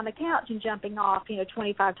getting on the couch and jumping off,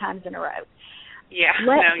 25 times in a row. Yeah.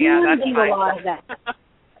 Let him do fine. a lot of that.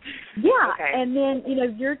 Yeah, okay. And then,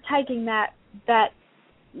 you're taking that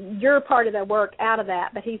your part of the work out of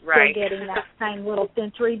that, but he's still getting that same little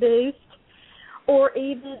sensory boost. Or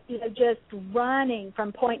even, just running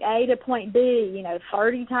from point A to point B,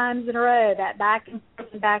 30 times in a row, that back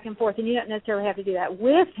and forth. And you don't necessarily have to do that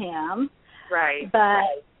with him. Right.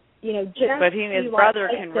 But, just... But he and his brother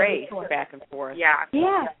can race back and forth. Yeah.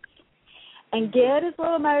 Yeah. And get his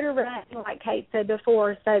little motor running, like Kate said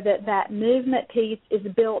before, so that movement piece is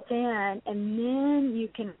built in, and then you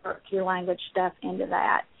can work your language stuff into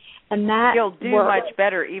that. And that he'll do much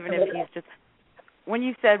better, even if he's just... When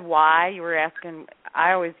you said why, you were asking,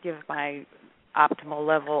 I always give my optimal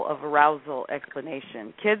level of arousal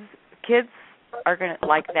explanation. Kids are going to,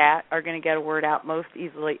 like that, are going to get a word out most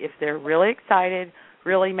easily if they're really excited,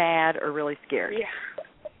 really mad, or really scared.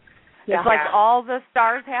 Yeah. It's like all the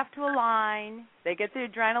stars have to align, they get the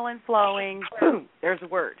adrenaline flowing, boom, there's a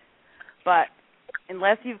word. But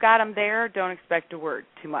unless you've got them there, don't expect a word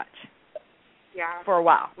too much. Yeah. For a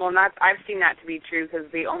while. Well, I've seen that to be true, because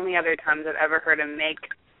the only other times I've ever heard him make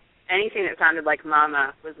anything that sounded like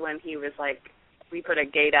mama was when he was like, we put a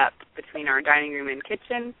gate up between our dining room and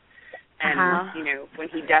kitchen, and, when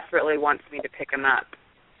he desperately wants me to pick him up.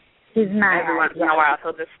 He's mad. Every once in a while,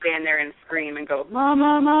 he'll just stand there and scream and go,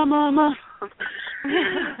 mama, mama, mama.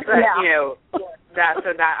 But,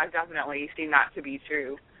 that I've definitely seen that to be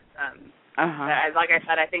true. Like I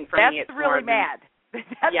said, I think for me it's really more mad.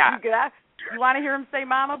 That's good. You want to hear him say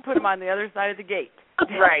mama? Put him on the other side of the gate.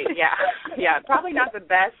 Right, yeah. Probably not the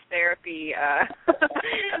best therapy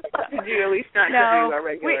to do, at least not to do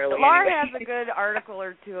regularly. Laura has a good article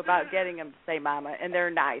or two about getting him to say mama, and they're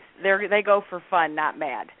nice. They go for fun, not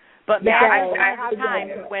mad. But mad, I have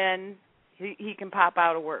times when he can pop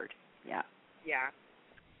out a word. Yeah. Yeah.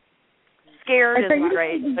 Scared is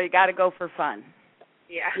great, so you got to go for fun.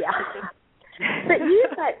 Yeah. But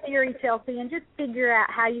use that theory, Chelsea, and just figure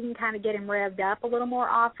out how you can kind of get him revved up a little more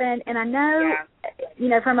often. And I know,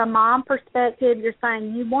 from a mom perspective, you're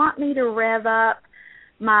saying you want me to rev up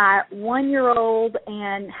my 1-year-old,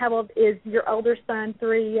 and how old is your older son,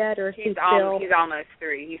 3 yet, or is he still? He's almost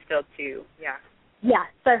 3. He's still 2. Yeah. Yeah.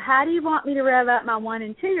 So how do you want me to rev up my 1-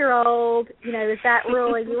 and 2-year-old? Is that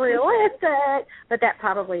really realistic? But that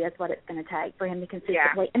probably is what it's going to take for him to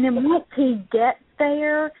consistently. Yeah. And then once he gets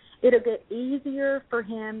there, it'll get easier for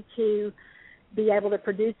him to be able to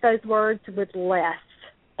produce those words with less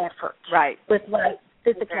effort. Right. With less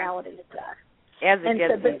physicality stuff. As it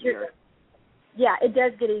gets easier. Yeah, it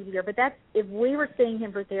does get easier. But if we were seeing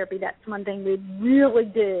him for therapy, that's one thing we'd really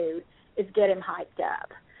do is get him hyped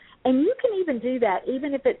up. And you can even do that,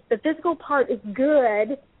 even if the physical part is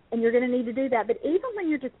good, and you're going to need to do that. But even when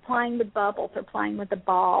you're just playing with bubbles or playing with a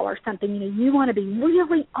ball or something, you want to be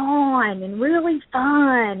really on and really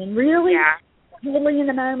fun and really in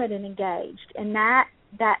the moment and engaged. And that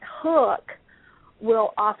hook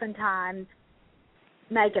will oftentimes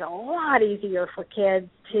make it a lot easier for kids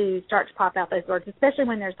to start to pop out those words, especially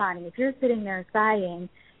when they're signing. If you're sitting there and saying,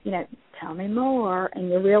 tell me more, and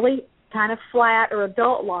you're really kind of flat or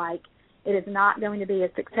adult-like, it is not going to be as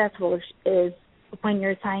successful as when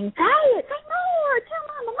you're saying, say it, say more, tell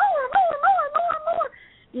Mama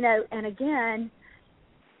more. And again,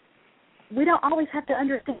 we don't always have to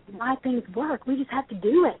understand why things work. We just have to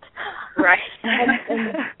do it. Right.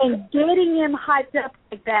 and getting him hyped up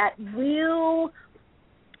like that will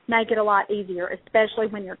make it a lot easier, especially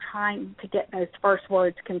when you're trying to get those first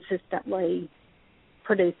words consistently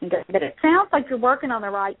produced and good. But it sounds like you're working on the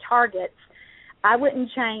right targets. I wouldn't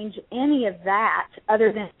change any of that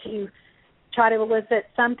other than to try to elicit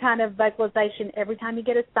some kind of vocalization every time you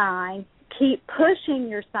get a sign. Keep pushing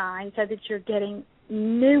your sign so that you're getting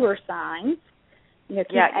newer signs. What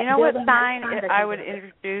sign I would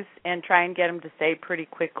introduce and try and get them to say pretty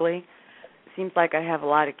quickly? Seems like I have a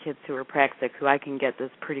lot of kids who are praxic who I can get this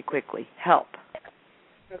pretty quickly. Help.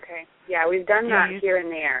 Okay. Yeah, we've done that here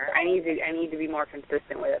and there. I need to be more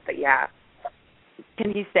consistent with it, but yeah.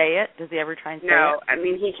 Can he say it? Does he ever try and say it? No, I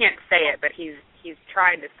mean, he can't say it, but he he's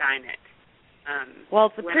tried to sign it. Well,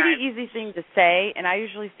 it's a pretty easy thing to say, and I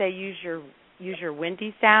usually say use your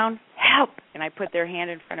Wendy sound, help, and I put their hand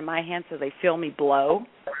in front of my hand so they feel me blow.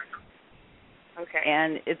 Okay.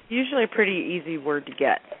 And it's usually a pretty easy word to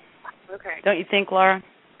get. Okay. Don't you think, Laura?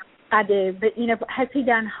 I do, but has he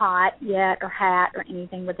done hot yet, or hat, or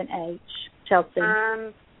anything with an H, Chelsea?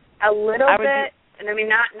 A little bit, and I mean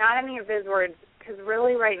not any of his words, because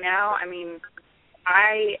really right now, I mean,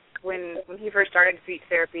 when he first started speech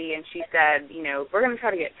therapy, and she said, we're going to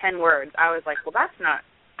try to get 10 words, I was like, well, that's not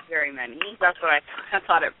very many. That's what I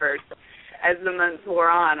thought at first. As the months wore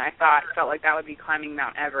on, I felt like that would be climbing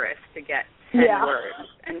Mount Everest to get 10 words,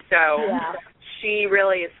 and so. Yeah. She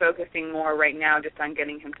really is focusing more right now just on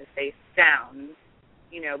getting him to say sounds.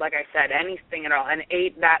 Like I said, anything at all. And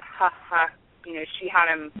that ha. She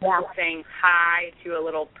had him saying hi to a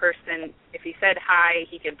little person. If he said hi,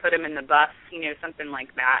 he could put him in the bus. Something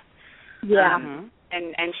like that. Yeah.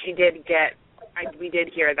 And she did we did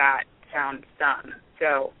hear that sound some.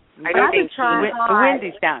 So I do think the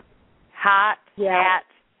Wendy sound. Hot, hat,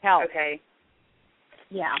 help. Okay.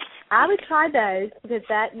 Yeah, I would try those, because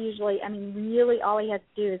that usually, really all he has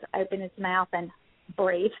to do is open his mouth and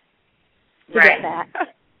breathe to get that.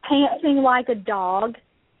 Pantsing like a dog.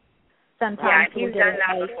 Sometimes he's done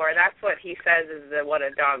that before. That's what he says is what a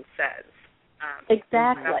dog says.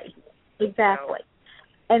 Exactly.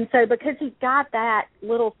 And so because he's got that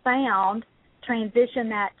little sound, transition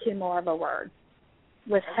that to more of a word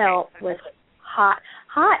with help, with hot.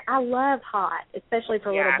 I love hot, especially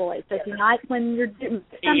for little boys. So tonight when you're doing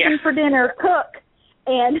something for dinner, cook,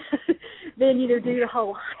 and then do the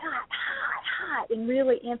whole hot, and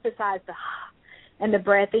really emphasize the hot and the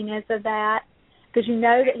breathiness of that, because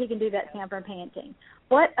that he can do that sound from panting.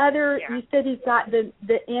 What other? You said he's got the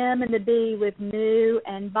M and the B with moo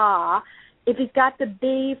and ba. If he's got the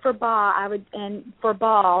B for ba, and for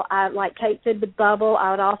ball, like Kate said, the bubble.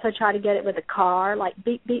 I would also try to get it with a car, like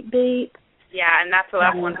beep beep beep. Yeah, and that's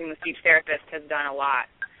one thing the speech therapist has done a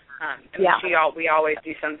lot. We always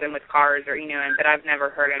do something with cars, or but I've never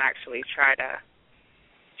heard him actually try to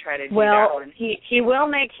do that one. He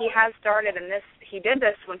has started, and he did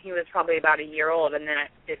this when he was probably about a year old, and then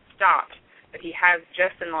it stopped. But he has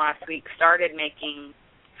just in the last week started making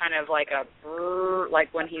kind of like a brrr,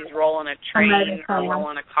 like when he's rolling a train or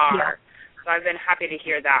rolling a car. Yeah. So I've been happy to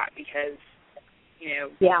hear that, because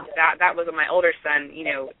that was with my older son.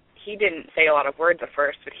 He didn't say a lot of words at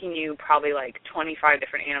first, but he knew probably like 25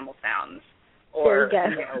 different animal sounds, or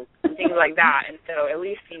things like that. And so at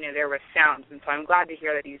least there were sounds, and so I'm glad to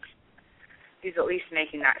hear that he's at least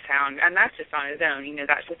making that sound, and that's just on his own.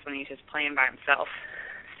 That's just when he's just playing by himself.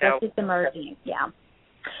 So that's just emerging,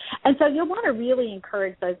 And so you'll want to really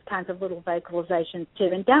encourage those kinds of little vocalizations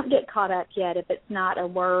too, and don't get caught up yet if it's not a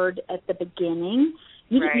word at the beginning.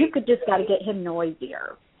 You could just got to get him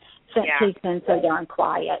noisier, since he's been so darn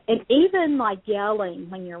quiet. And even like yelling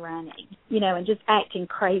when you're running, and just acting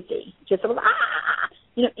crazy, just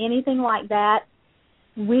anything like that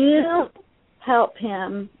will help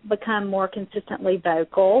him become more consistently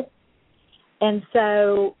vocal. And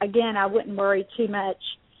so, again, I wouldn't worry too much.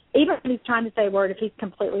 Even if he's trying to say a word, if he's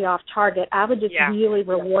completely off target, I would just really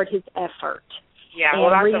reward his effort. Yeah,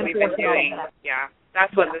 well, that's what we've been doing. Yeah,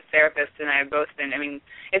 that's what this therapist and I have both been.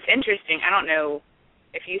 It's interesting. I don't know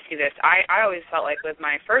if you see this. I always felt like with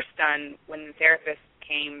my first son, when the therapist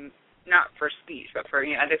came, not for speech, but for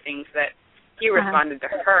other things, that he responded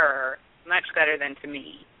to her much better than to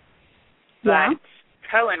me. But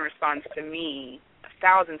Cohen responds to me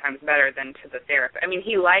 1,000 times better than to the therapist.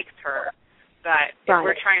 He likes her, but if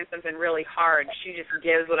we're trying something really hard, she just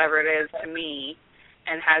gives whatever it is to me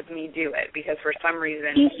and has me do it, because for some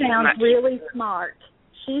reason she sounds really smart.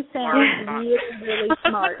 She sounds really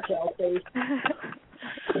smart, Chelsea.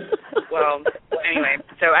 Well, anyway,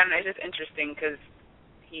 so I don't know, it's just interesting because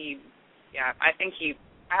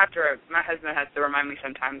my husband has to remind me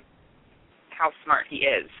sometimes how smart he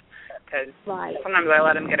is, because sometimes I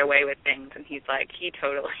let him get away with things, and he's like, he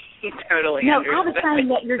totally No, understood. I was saying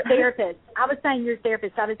that your therapist. I was saying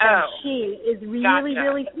she is really,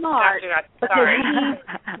 really smart, because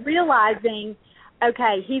he's realizing,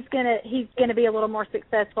 okay, he's gonna be a little more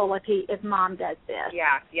successful if mom does this.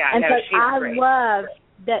 And so I love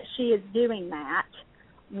that she is doing that.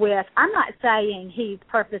 I'm not saying he's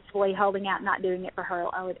purposefully holding out and not doing it for her.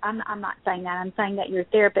 I'm not saying that. I'm saying that your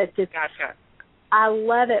therapist is. Gotcha. I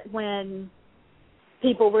love it when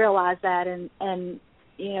people realize that and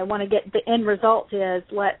want to get the end result is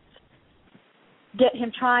let's get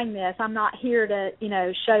him trying this. I'm not here to,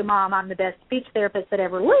 show Mom I'm the best speech therapist that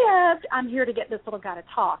ever lived. I'm here to get this little guy to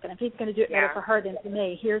talk. And if he's going to do it better for her than for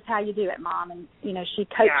me, here's how you do it, Mom. And, she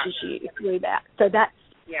coaches you through that. So that's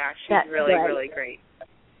she's really, really great.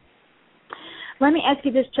 Let me ask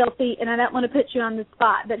you this, Chelsea, and I don't want to put you on the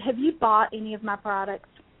spot, but have you bought any of my products?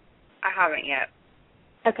 I haven't yet.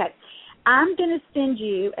 Okay. I'm going to send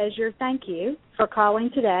you, as your thank you for calling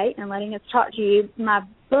today and letting us talk to you, my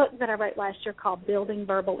book that I wrote last year called Building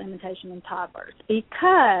Verbal Imitation in Toddlers,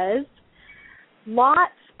 because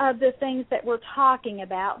lots of the things that we're talking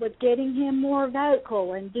about with getting him more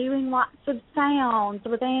vocal and doing lots of sounds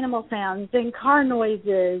with animal sounds and car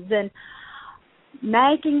noises and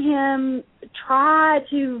making him try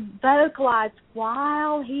to vocalize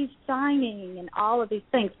while he's signing and all of these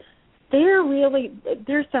things,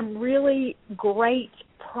 there's some really great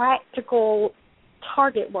practical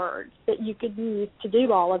target words that you could use to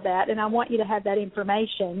do all of that, and I want you to have that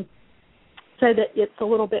information so that it's a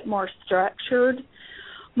little bit more structured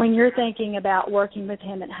when you're thinking about working with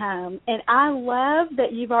him at home. And I love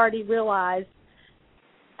that you've already realized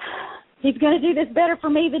he's going to do this better for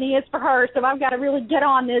me than he is for her, so I've got to really get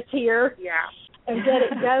on this here and get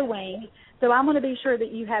it going. So I'm going to be sure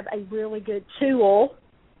that you have a really good tool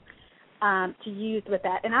to use with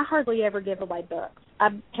that. And I hardly ever give away books.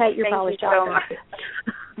 Kate, you're probably shocked.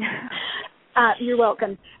 You're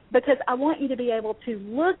welcome. Because I want you to be able to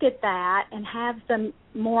look at that and have some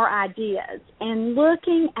more ideas. And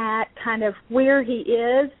looking at kind of where he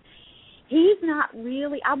is, he's not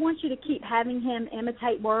really, I want you to keep having him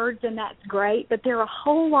imitate words, and that's great, but there are a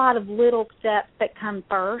whole lot of little steps that come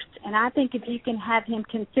first. And I think if you can have him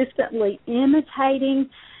consistently imitating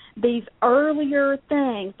these earlier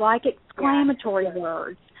things like exclamatory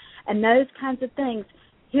words and those kinds of things,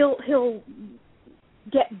 he'll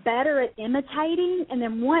get better at imitating, and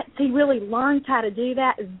then once he really learns how to do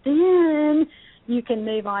that, then you can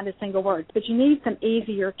move on to single words. But you need some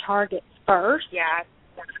easier targets first. Yeah.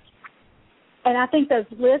 And I think those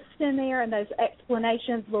lists in there and those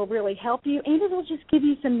explanations will really help you, and it'll just give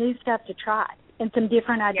you some new stuff to try and some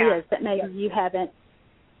different ideas that maybe you haven't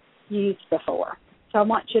used before. So I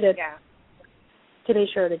want you to be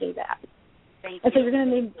sure to do that. Thank you. And so you're going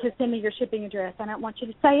to need to send me your shipping address. I don't want you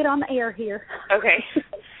to say it on the air here. Okay.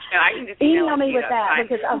 No, I can just email me with that time.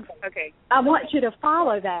 because I want you to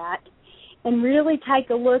follow that and really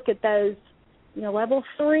take a look at those, level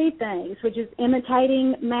 3 things, which is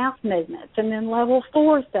imitating mouth movements, and then level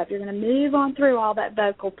 4 stuff. You're going to move on through all that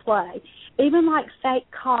vocal play, even like fake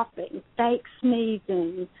coughing, fake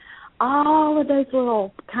sneezing, all of those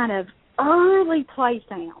little kind of early play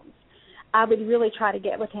sounds. I would really try to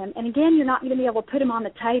get with him. And again, you're not going to be able to put him on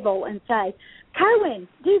the table and say, Cohen,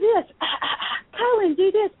 do this. Cohen, do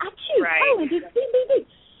this. Achoo. Right. Cohen, do this.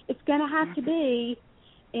 It's going to have to be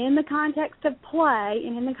in the context of play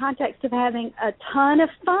and in the context of having a ton of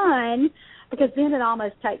fun, because then it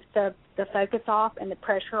almost takes the focus off and the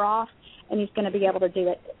pressure off, and he's going to be able to do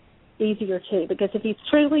it easier too. Because if he's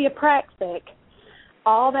truly a praxic,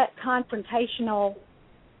 all that confrontational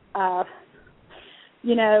on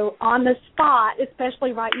the spot,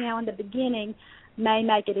 especially right now in the beginning, may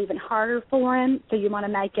make it even harder for him. So you want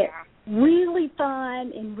to make it really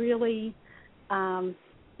fun and really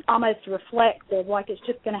almost reflective, like it's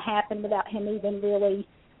just going to happen without him even really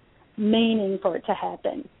meaning for it to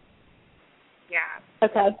happen. Yeah.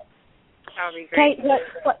 Okay. That would be great. Kate,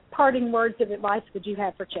 what parting words of advice would you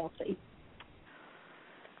have for Chelsea?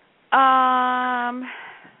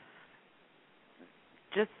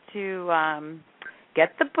 Just to get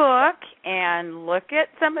the book and look at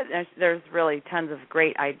some of there's really tons of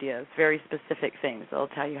great ideas, very specific things. They'll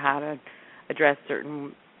tell you how to address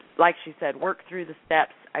certain, like she said, work through the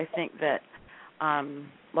steps. I think that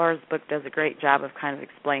Laura's book does a great job of kind of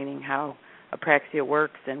explaining how apraxia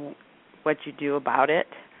works and what you do about it.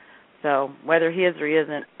 So whether he is or he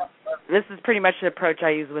isn't, this is pretty much the approach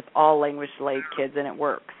I use with all language delayed kids, and it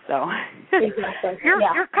works. So exactly.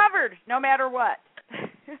 you're covered no matter what.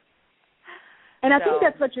 And I think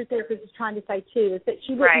that's what your therapist is trying to say, too, is that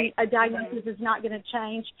she wouldn't, a diagnosis is not going to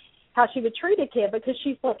change how she would treat a kid, because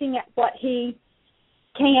she's looking at what he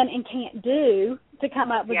can and can't do to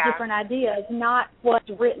come up with different ideas, not what's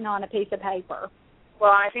written on a piece of paper.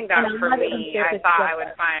 Well, I think that for me, I thought I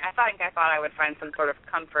would find some sort of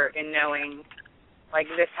comfort in knowing, like,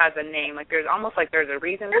 this has a name. Like, there's almost like there's a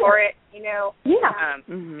reason for it, Yeah.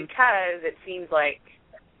 Because it seems like,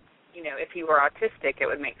 if he were autistic, it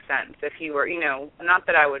would make sense. If he were, not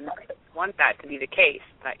that I would want that to be the case,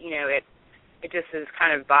 but, it just is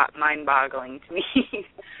kind of mind-boggling to me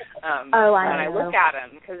when I look at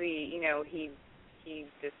him, because he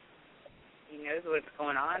just, He knows what's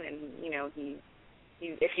going on, and he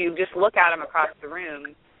if you just look at him across the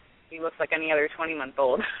room, he looks like any other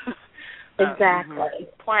 20-month-old. Exactly.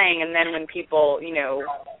 Playing, and then when people,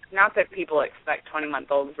 not that people expect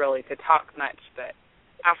 20-month-olds really to talk much, but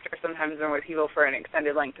after sometimes when we're with people for an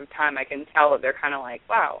extended length of time, I can tell that they're kind of like,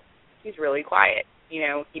 wow, he's really quiet. He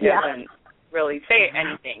doesn't really say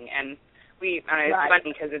anything. And it's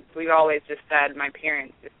funny because we've always just said, my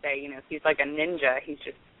parents just say, he's like a ninja. He's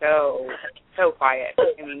just so quiet.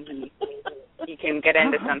 I mean, he can get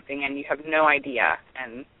into something and you have no idea.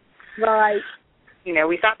 And,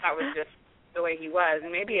 we thought that was just the way he was,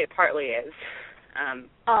 and maybe it partly is.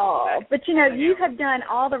 But you have done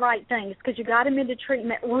all the right things because you got him into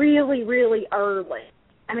treatment really, really early.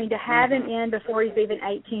 I mean, to have him in before he's even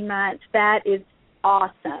 18 months, that is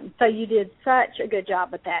awesome. So you did such a good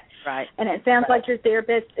job with that. Right. And it sounds like your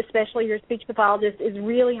therapist, especially your speech pathologist, is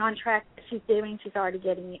really on track with what she's doing. She's already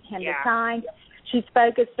getting him the signs. She's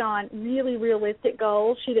focused on really realistic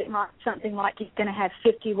goals. She didn't write something like he's going to have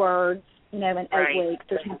 50 words, in 8 weeks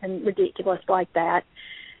or something ridiculous like that.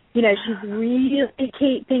 She's really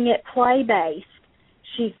keeping it play-based.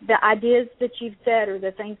 The ideas that you've said or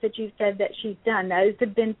the things that you've said that she's done, those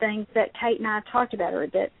have been things that Kate and I talked about, or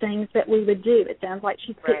that things that we would do. It sounds like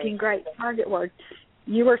she's picking great target words.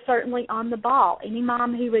 You are certainly on the ball. Any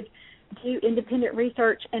mom who would do independent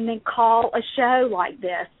research and then call a show like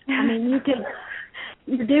this, I mean,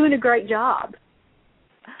 you're doing a great job.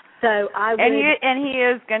 So I would. And he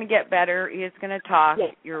is going to get better. He is going to talk.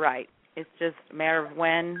 Yes. You're right. It's just a matter of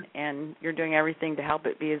when, and you're doing everything to help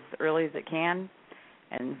it be as early as it can,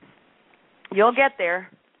 and you'll get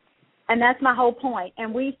there. And that's my whole point.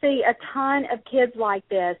 And we see a ton of kids like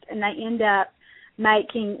this, and they end up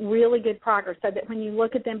making really good progress, so that when you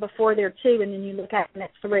look at them before they're 2 and then you look at them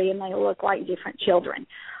at 3 and they look like different children.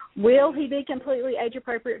 Will he be completely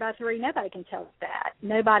age-appropriate by 3? Nobody can tell us that.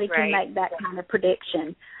 Nobody can make that kind of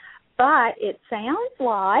prediction. But it sounds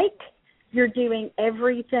like you're doing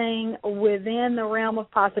everything within the realm of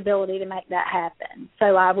possibility to make that happen.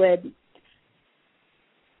 So I would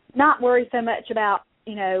not worry so much about,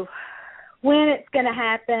 when it's going to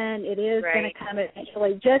happen. It is going to come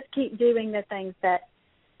eventually. Just keep doing the things that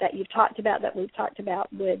you've talked about, that we've talked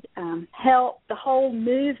about, would help. The whole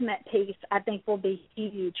movement piece, I think, will be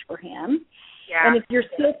huge for him. Yeah. And if you're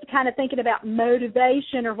still kind of thinking about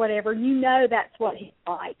motivation or whatever, that's what he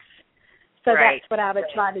likes. So that's what I would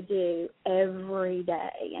try to do every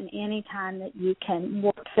day. And any time that you can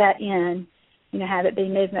work that in, have it be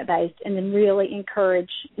movement-based, and then really encourage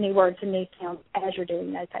new words and new sounds as you're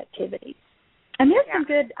doing those activities. And there's some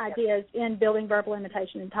good ideas in building verbal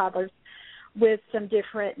imitation in toddlers with some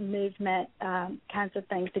different movement kinds of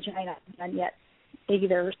things that you may not have done yet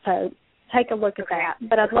either. So take a look at that.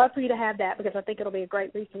 But I'd love for you to have that, because I think it'll be a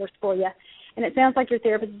great resource for you. And it sounds like your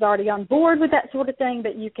therapist is already on board with that sort of thing,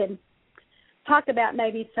 but you can talk about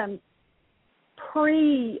maybe some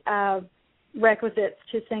prerequisites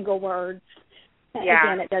to single words.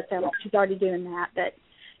 Again, it does sound like she's already doing that, but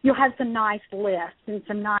you'll have some nice lists and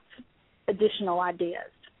some nice additional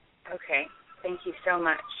ideas. Okay. Thank you so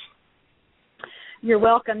much. You're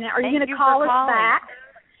welcome. Now, are you going to call us back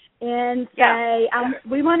and say,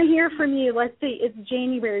 we want to hear from you? Let's see, it's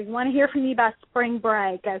January. We want to hear from you by spring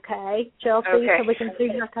break, okay, Chelsea, so we can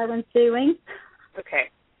see your co-ensuing?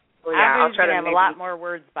 Okay. Well, I'll try to have a lot more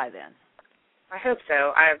words by then. I hope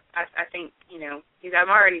so. I think, I'm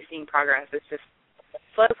already seeing progress. It's just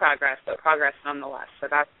slow progress, but progress nonetheless. So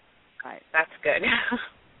that's good.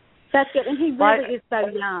 That's good. And he really is so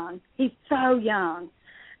young. He's so young.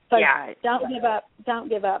 So don't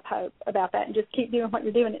give up hope about that, and just keep doing what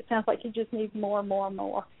you're doing. It sounds like he just needs more and more and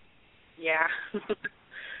more. Yeah.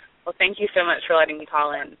 Well, thank you so much for letting me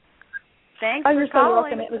call in. Thanks for you're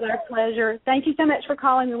calling. So welcome. It was our pleasure. Thank you so much for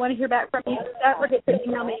calling. We want to hear back from you. Don't forget to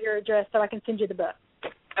email me your address so I can send you the book.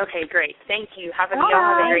 Okay, great. Thank you. Have a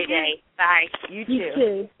great day. Bye. You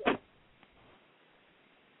too.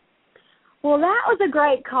 Well, that was a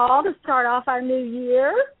great call to start off our new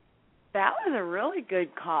year. That was a really good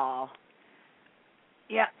call.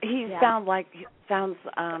 Yeah, he sounds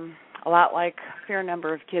a lot like a fair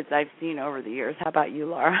number of kids I've seen over the years. How about you,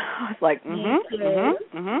 Laura? I was like,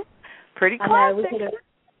 pretty classic.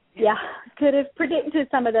 Could have predicted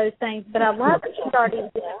some of those things, but I love that she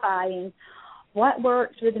started identifying what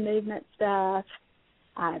works with the movement stuff.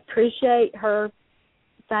 I appreciate her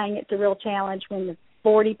saying it's a real challenge when the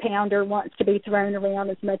 40-pounder wants to be thrown around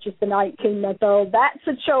as much as the 19-month-old. That's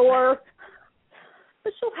a chore.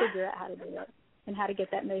 But she'll figure out how to do it and how to get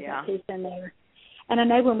that movement piece in there. And I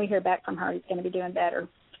know when we hear back from her, he's going to be doing better.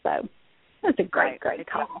 So That's a great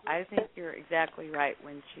call. I think you're exactly right.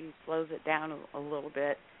 When she slows it down a little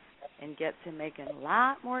bit and gets him making a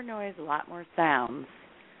lot more noise, a lot more sounds,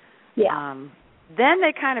 then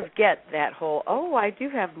they kind of get that whole, I do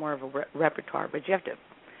have more of a repertoire, but you have to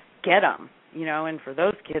get them, and for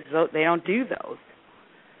those kids, they don't do those.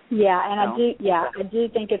 Yeah, and I do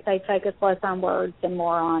think if they focus less on words and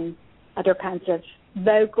more on other kinds of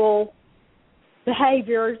vocal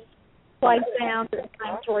behaviors, play sounds,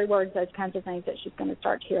 exclamatory words, those kinds of things, that she's going to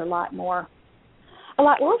start to hear a lot more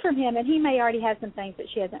from him. And he may already have some things that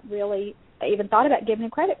she hasn't really even thought about giving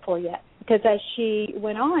him credit for yet. Because as she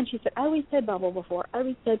went on, she said, he said bubble before.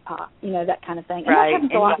 He said pop, that kind of thing. And right, and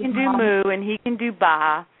he can do moo, and he can do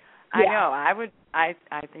ba. I know. I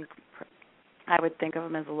think I would think of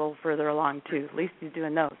him as a little further along, too. At least he's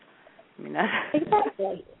doing those. I mean,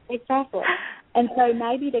 Exactly. And so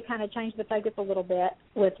maybe to kind of change the focus a little bit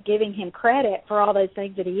with giving him credit for all those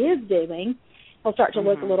things that he is doing, he'll start to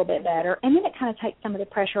look a little bit better. And then it kind of takes some of the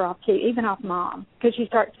pressure off, too, even off Mom, because she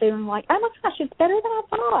starts feeling like, oh, my gosh, it's better than I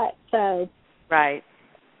thought. So. Right.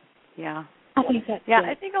 Yeah. I think that's good.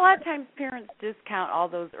 I think a lot of times parents discount all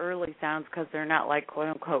those early sounds because they're not like,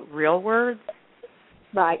 quote-unquote, real words.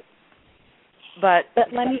 Right. But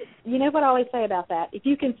you know what I always say about that? If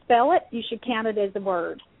you can spell it, you should count it as a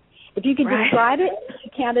word. If you can describe it, you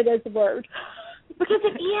should count it as a word. Because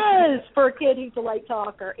it is for a kid who's a late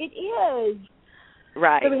talker. It is.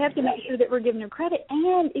 Right. So we have to make sure that we're giving them credit,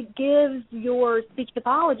 and it gives your speech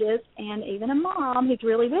pathologist and even a mom who's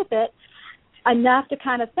really with it enough to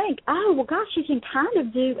kind of think, well, gosh, you can kind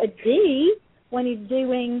of do a D when he's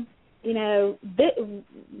doing,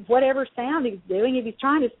 whatever sound he's doing. If he's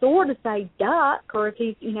trying to sort of say duck, or if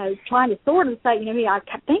he's, trying to sort of say, I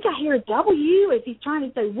think I hear a W. If he's trying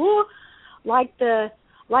to say woof, like the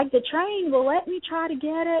train, well, let me try to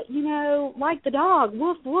get it, like the dog,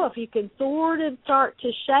 woof, woof. You can sort of start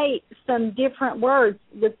to shape some different words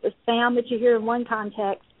with the sound that you hear in one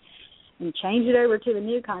context and change it over to a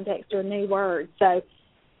new context or a new word. So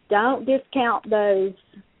don't discount those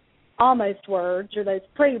almost words or those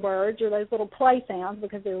pre-words or those little play sounds,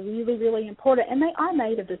 because they're really, really important. And they are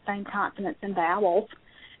made of the same consonants and vowels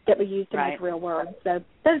that we use to make real words. So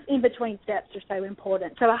those in-between steps are so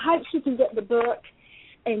important. So I hope she can get the book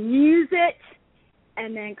and use it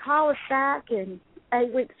and then call us back in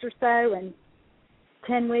 8 weeks or so and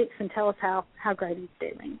 10 weeks and tell us how great he's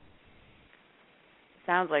doing.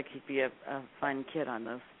 Sounds like he'd be a fun kid on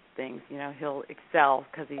those things. He'll excel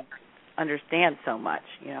because he understands so much,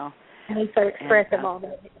 And he's so expressive all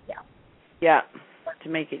day. Yeah. To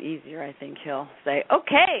make it easier, I think he'll say,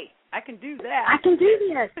 okay, I can do that. I can do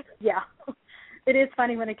this. Yeah. It is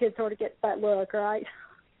funny when a kid sort of gets that look, right?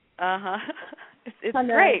 Uh-huh. It's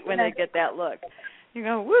great when they get that look. You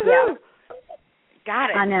go, woohoo! Yeah. Got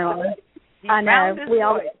it. I know. We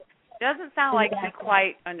always doesn't sound like he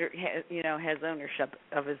quite has ownership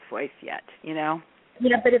of his voice yet.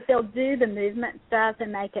 But if they'll do the movement stuff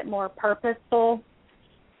and make it more purposeful,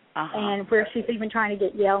 and where she's even trying to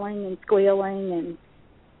get yelling and squealing and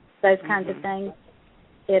those kinds of things,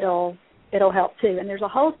 it'll help too. And there's a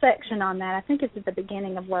whole section on that. I think it's at the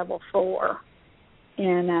beginning of level 4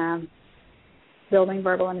 in building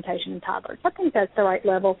verbal imitation in toddlers. I think that's the right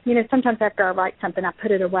level. Sometimes after I write something, I put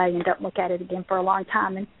it away and don't look at it again for a long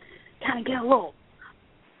time and kind of get a little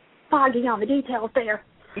foggy on the details there.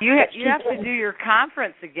 You have to do your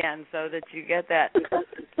conference again so that you get that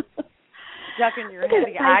stuck in your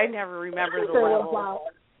head. I never remember the level.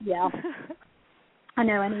 Yeah. I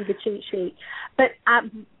know, I need the cheat sheet. But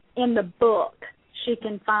in the book, she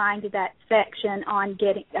can find that section on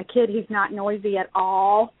getting a kid who's not noisy at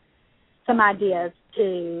all, some ideas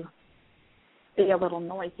to be a little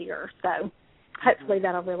noisier. So hopefully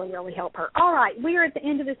that'll really, really help her. All right, we are at the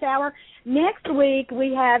end of this hour. Next week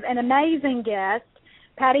we have an amazing guest.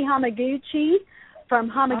 Patty Hamaguchi from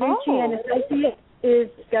Hamaguchi and Associates is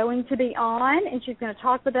going to be on, and she's going to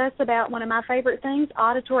talk with us about one of my favorite things,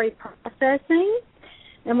 auditory processing,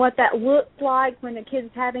 and what that looks like when a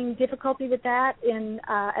kid's having difficulty with that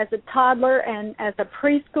as a toddler and as a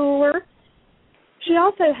preschooler. She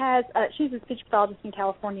also has, she's a speech pathologist in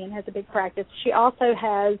California and has a big practice. She also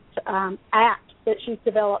has apps that she's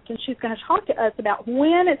developed, and she's going to talk to us about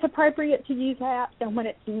when it's appropriate to use apps and when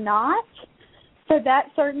it's not. So that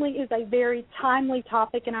certainly is a very timely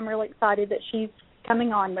topic, and I'm really excited that she's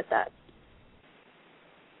coming on with us.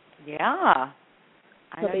 Yeah.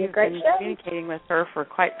 I know you've been communicating with her for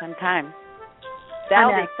quite some time.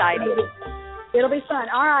 That'll be exciting. It'll be fun.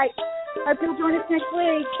 All right. Hope you'll join us next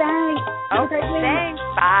week. Thanks. Okay, thanks.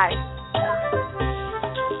 Bye.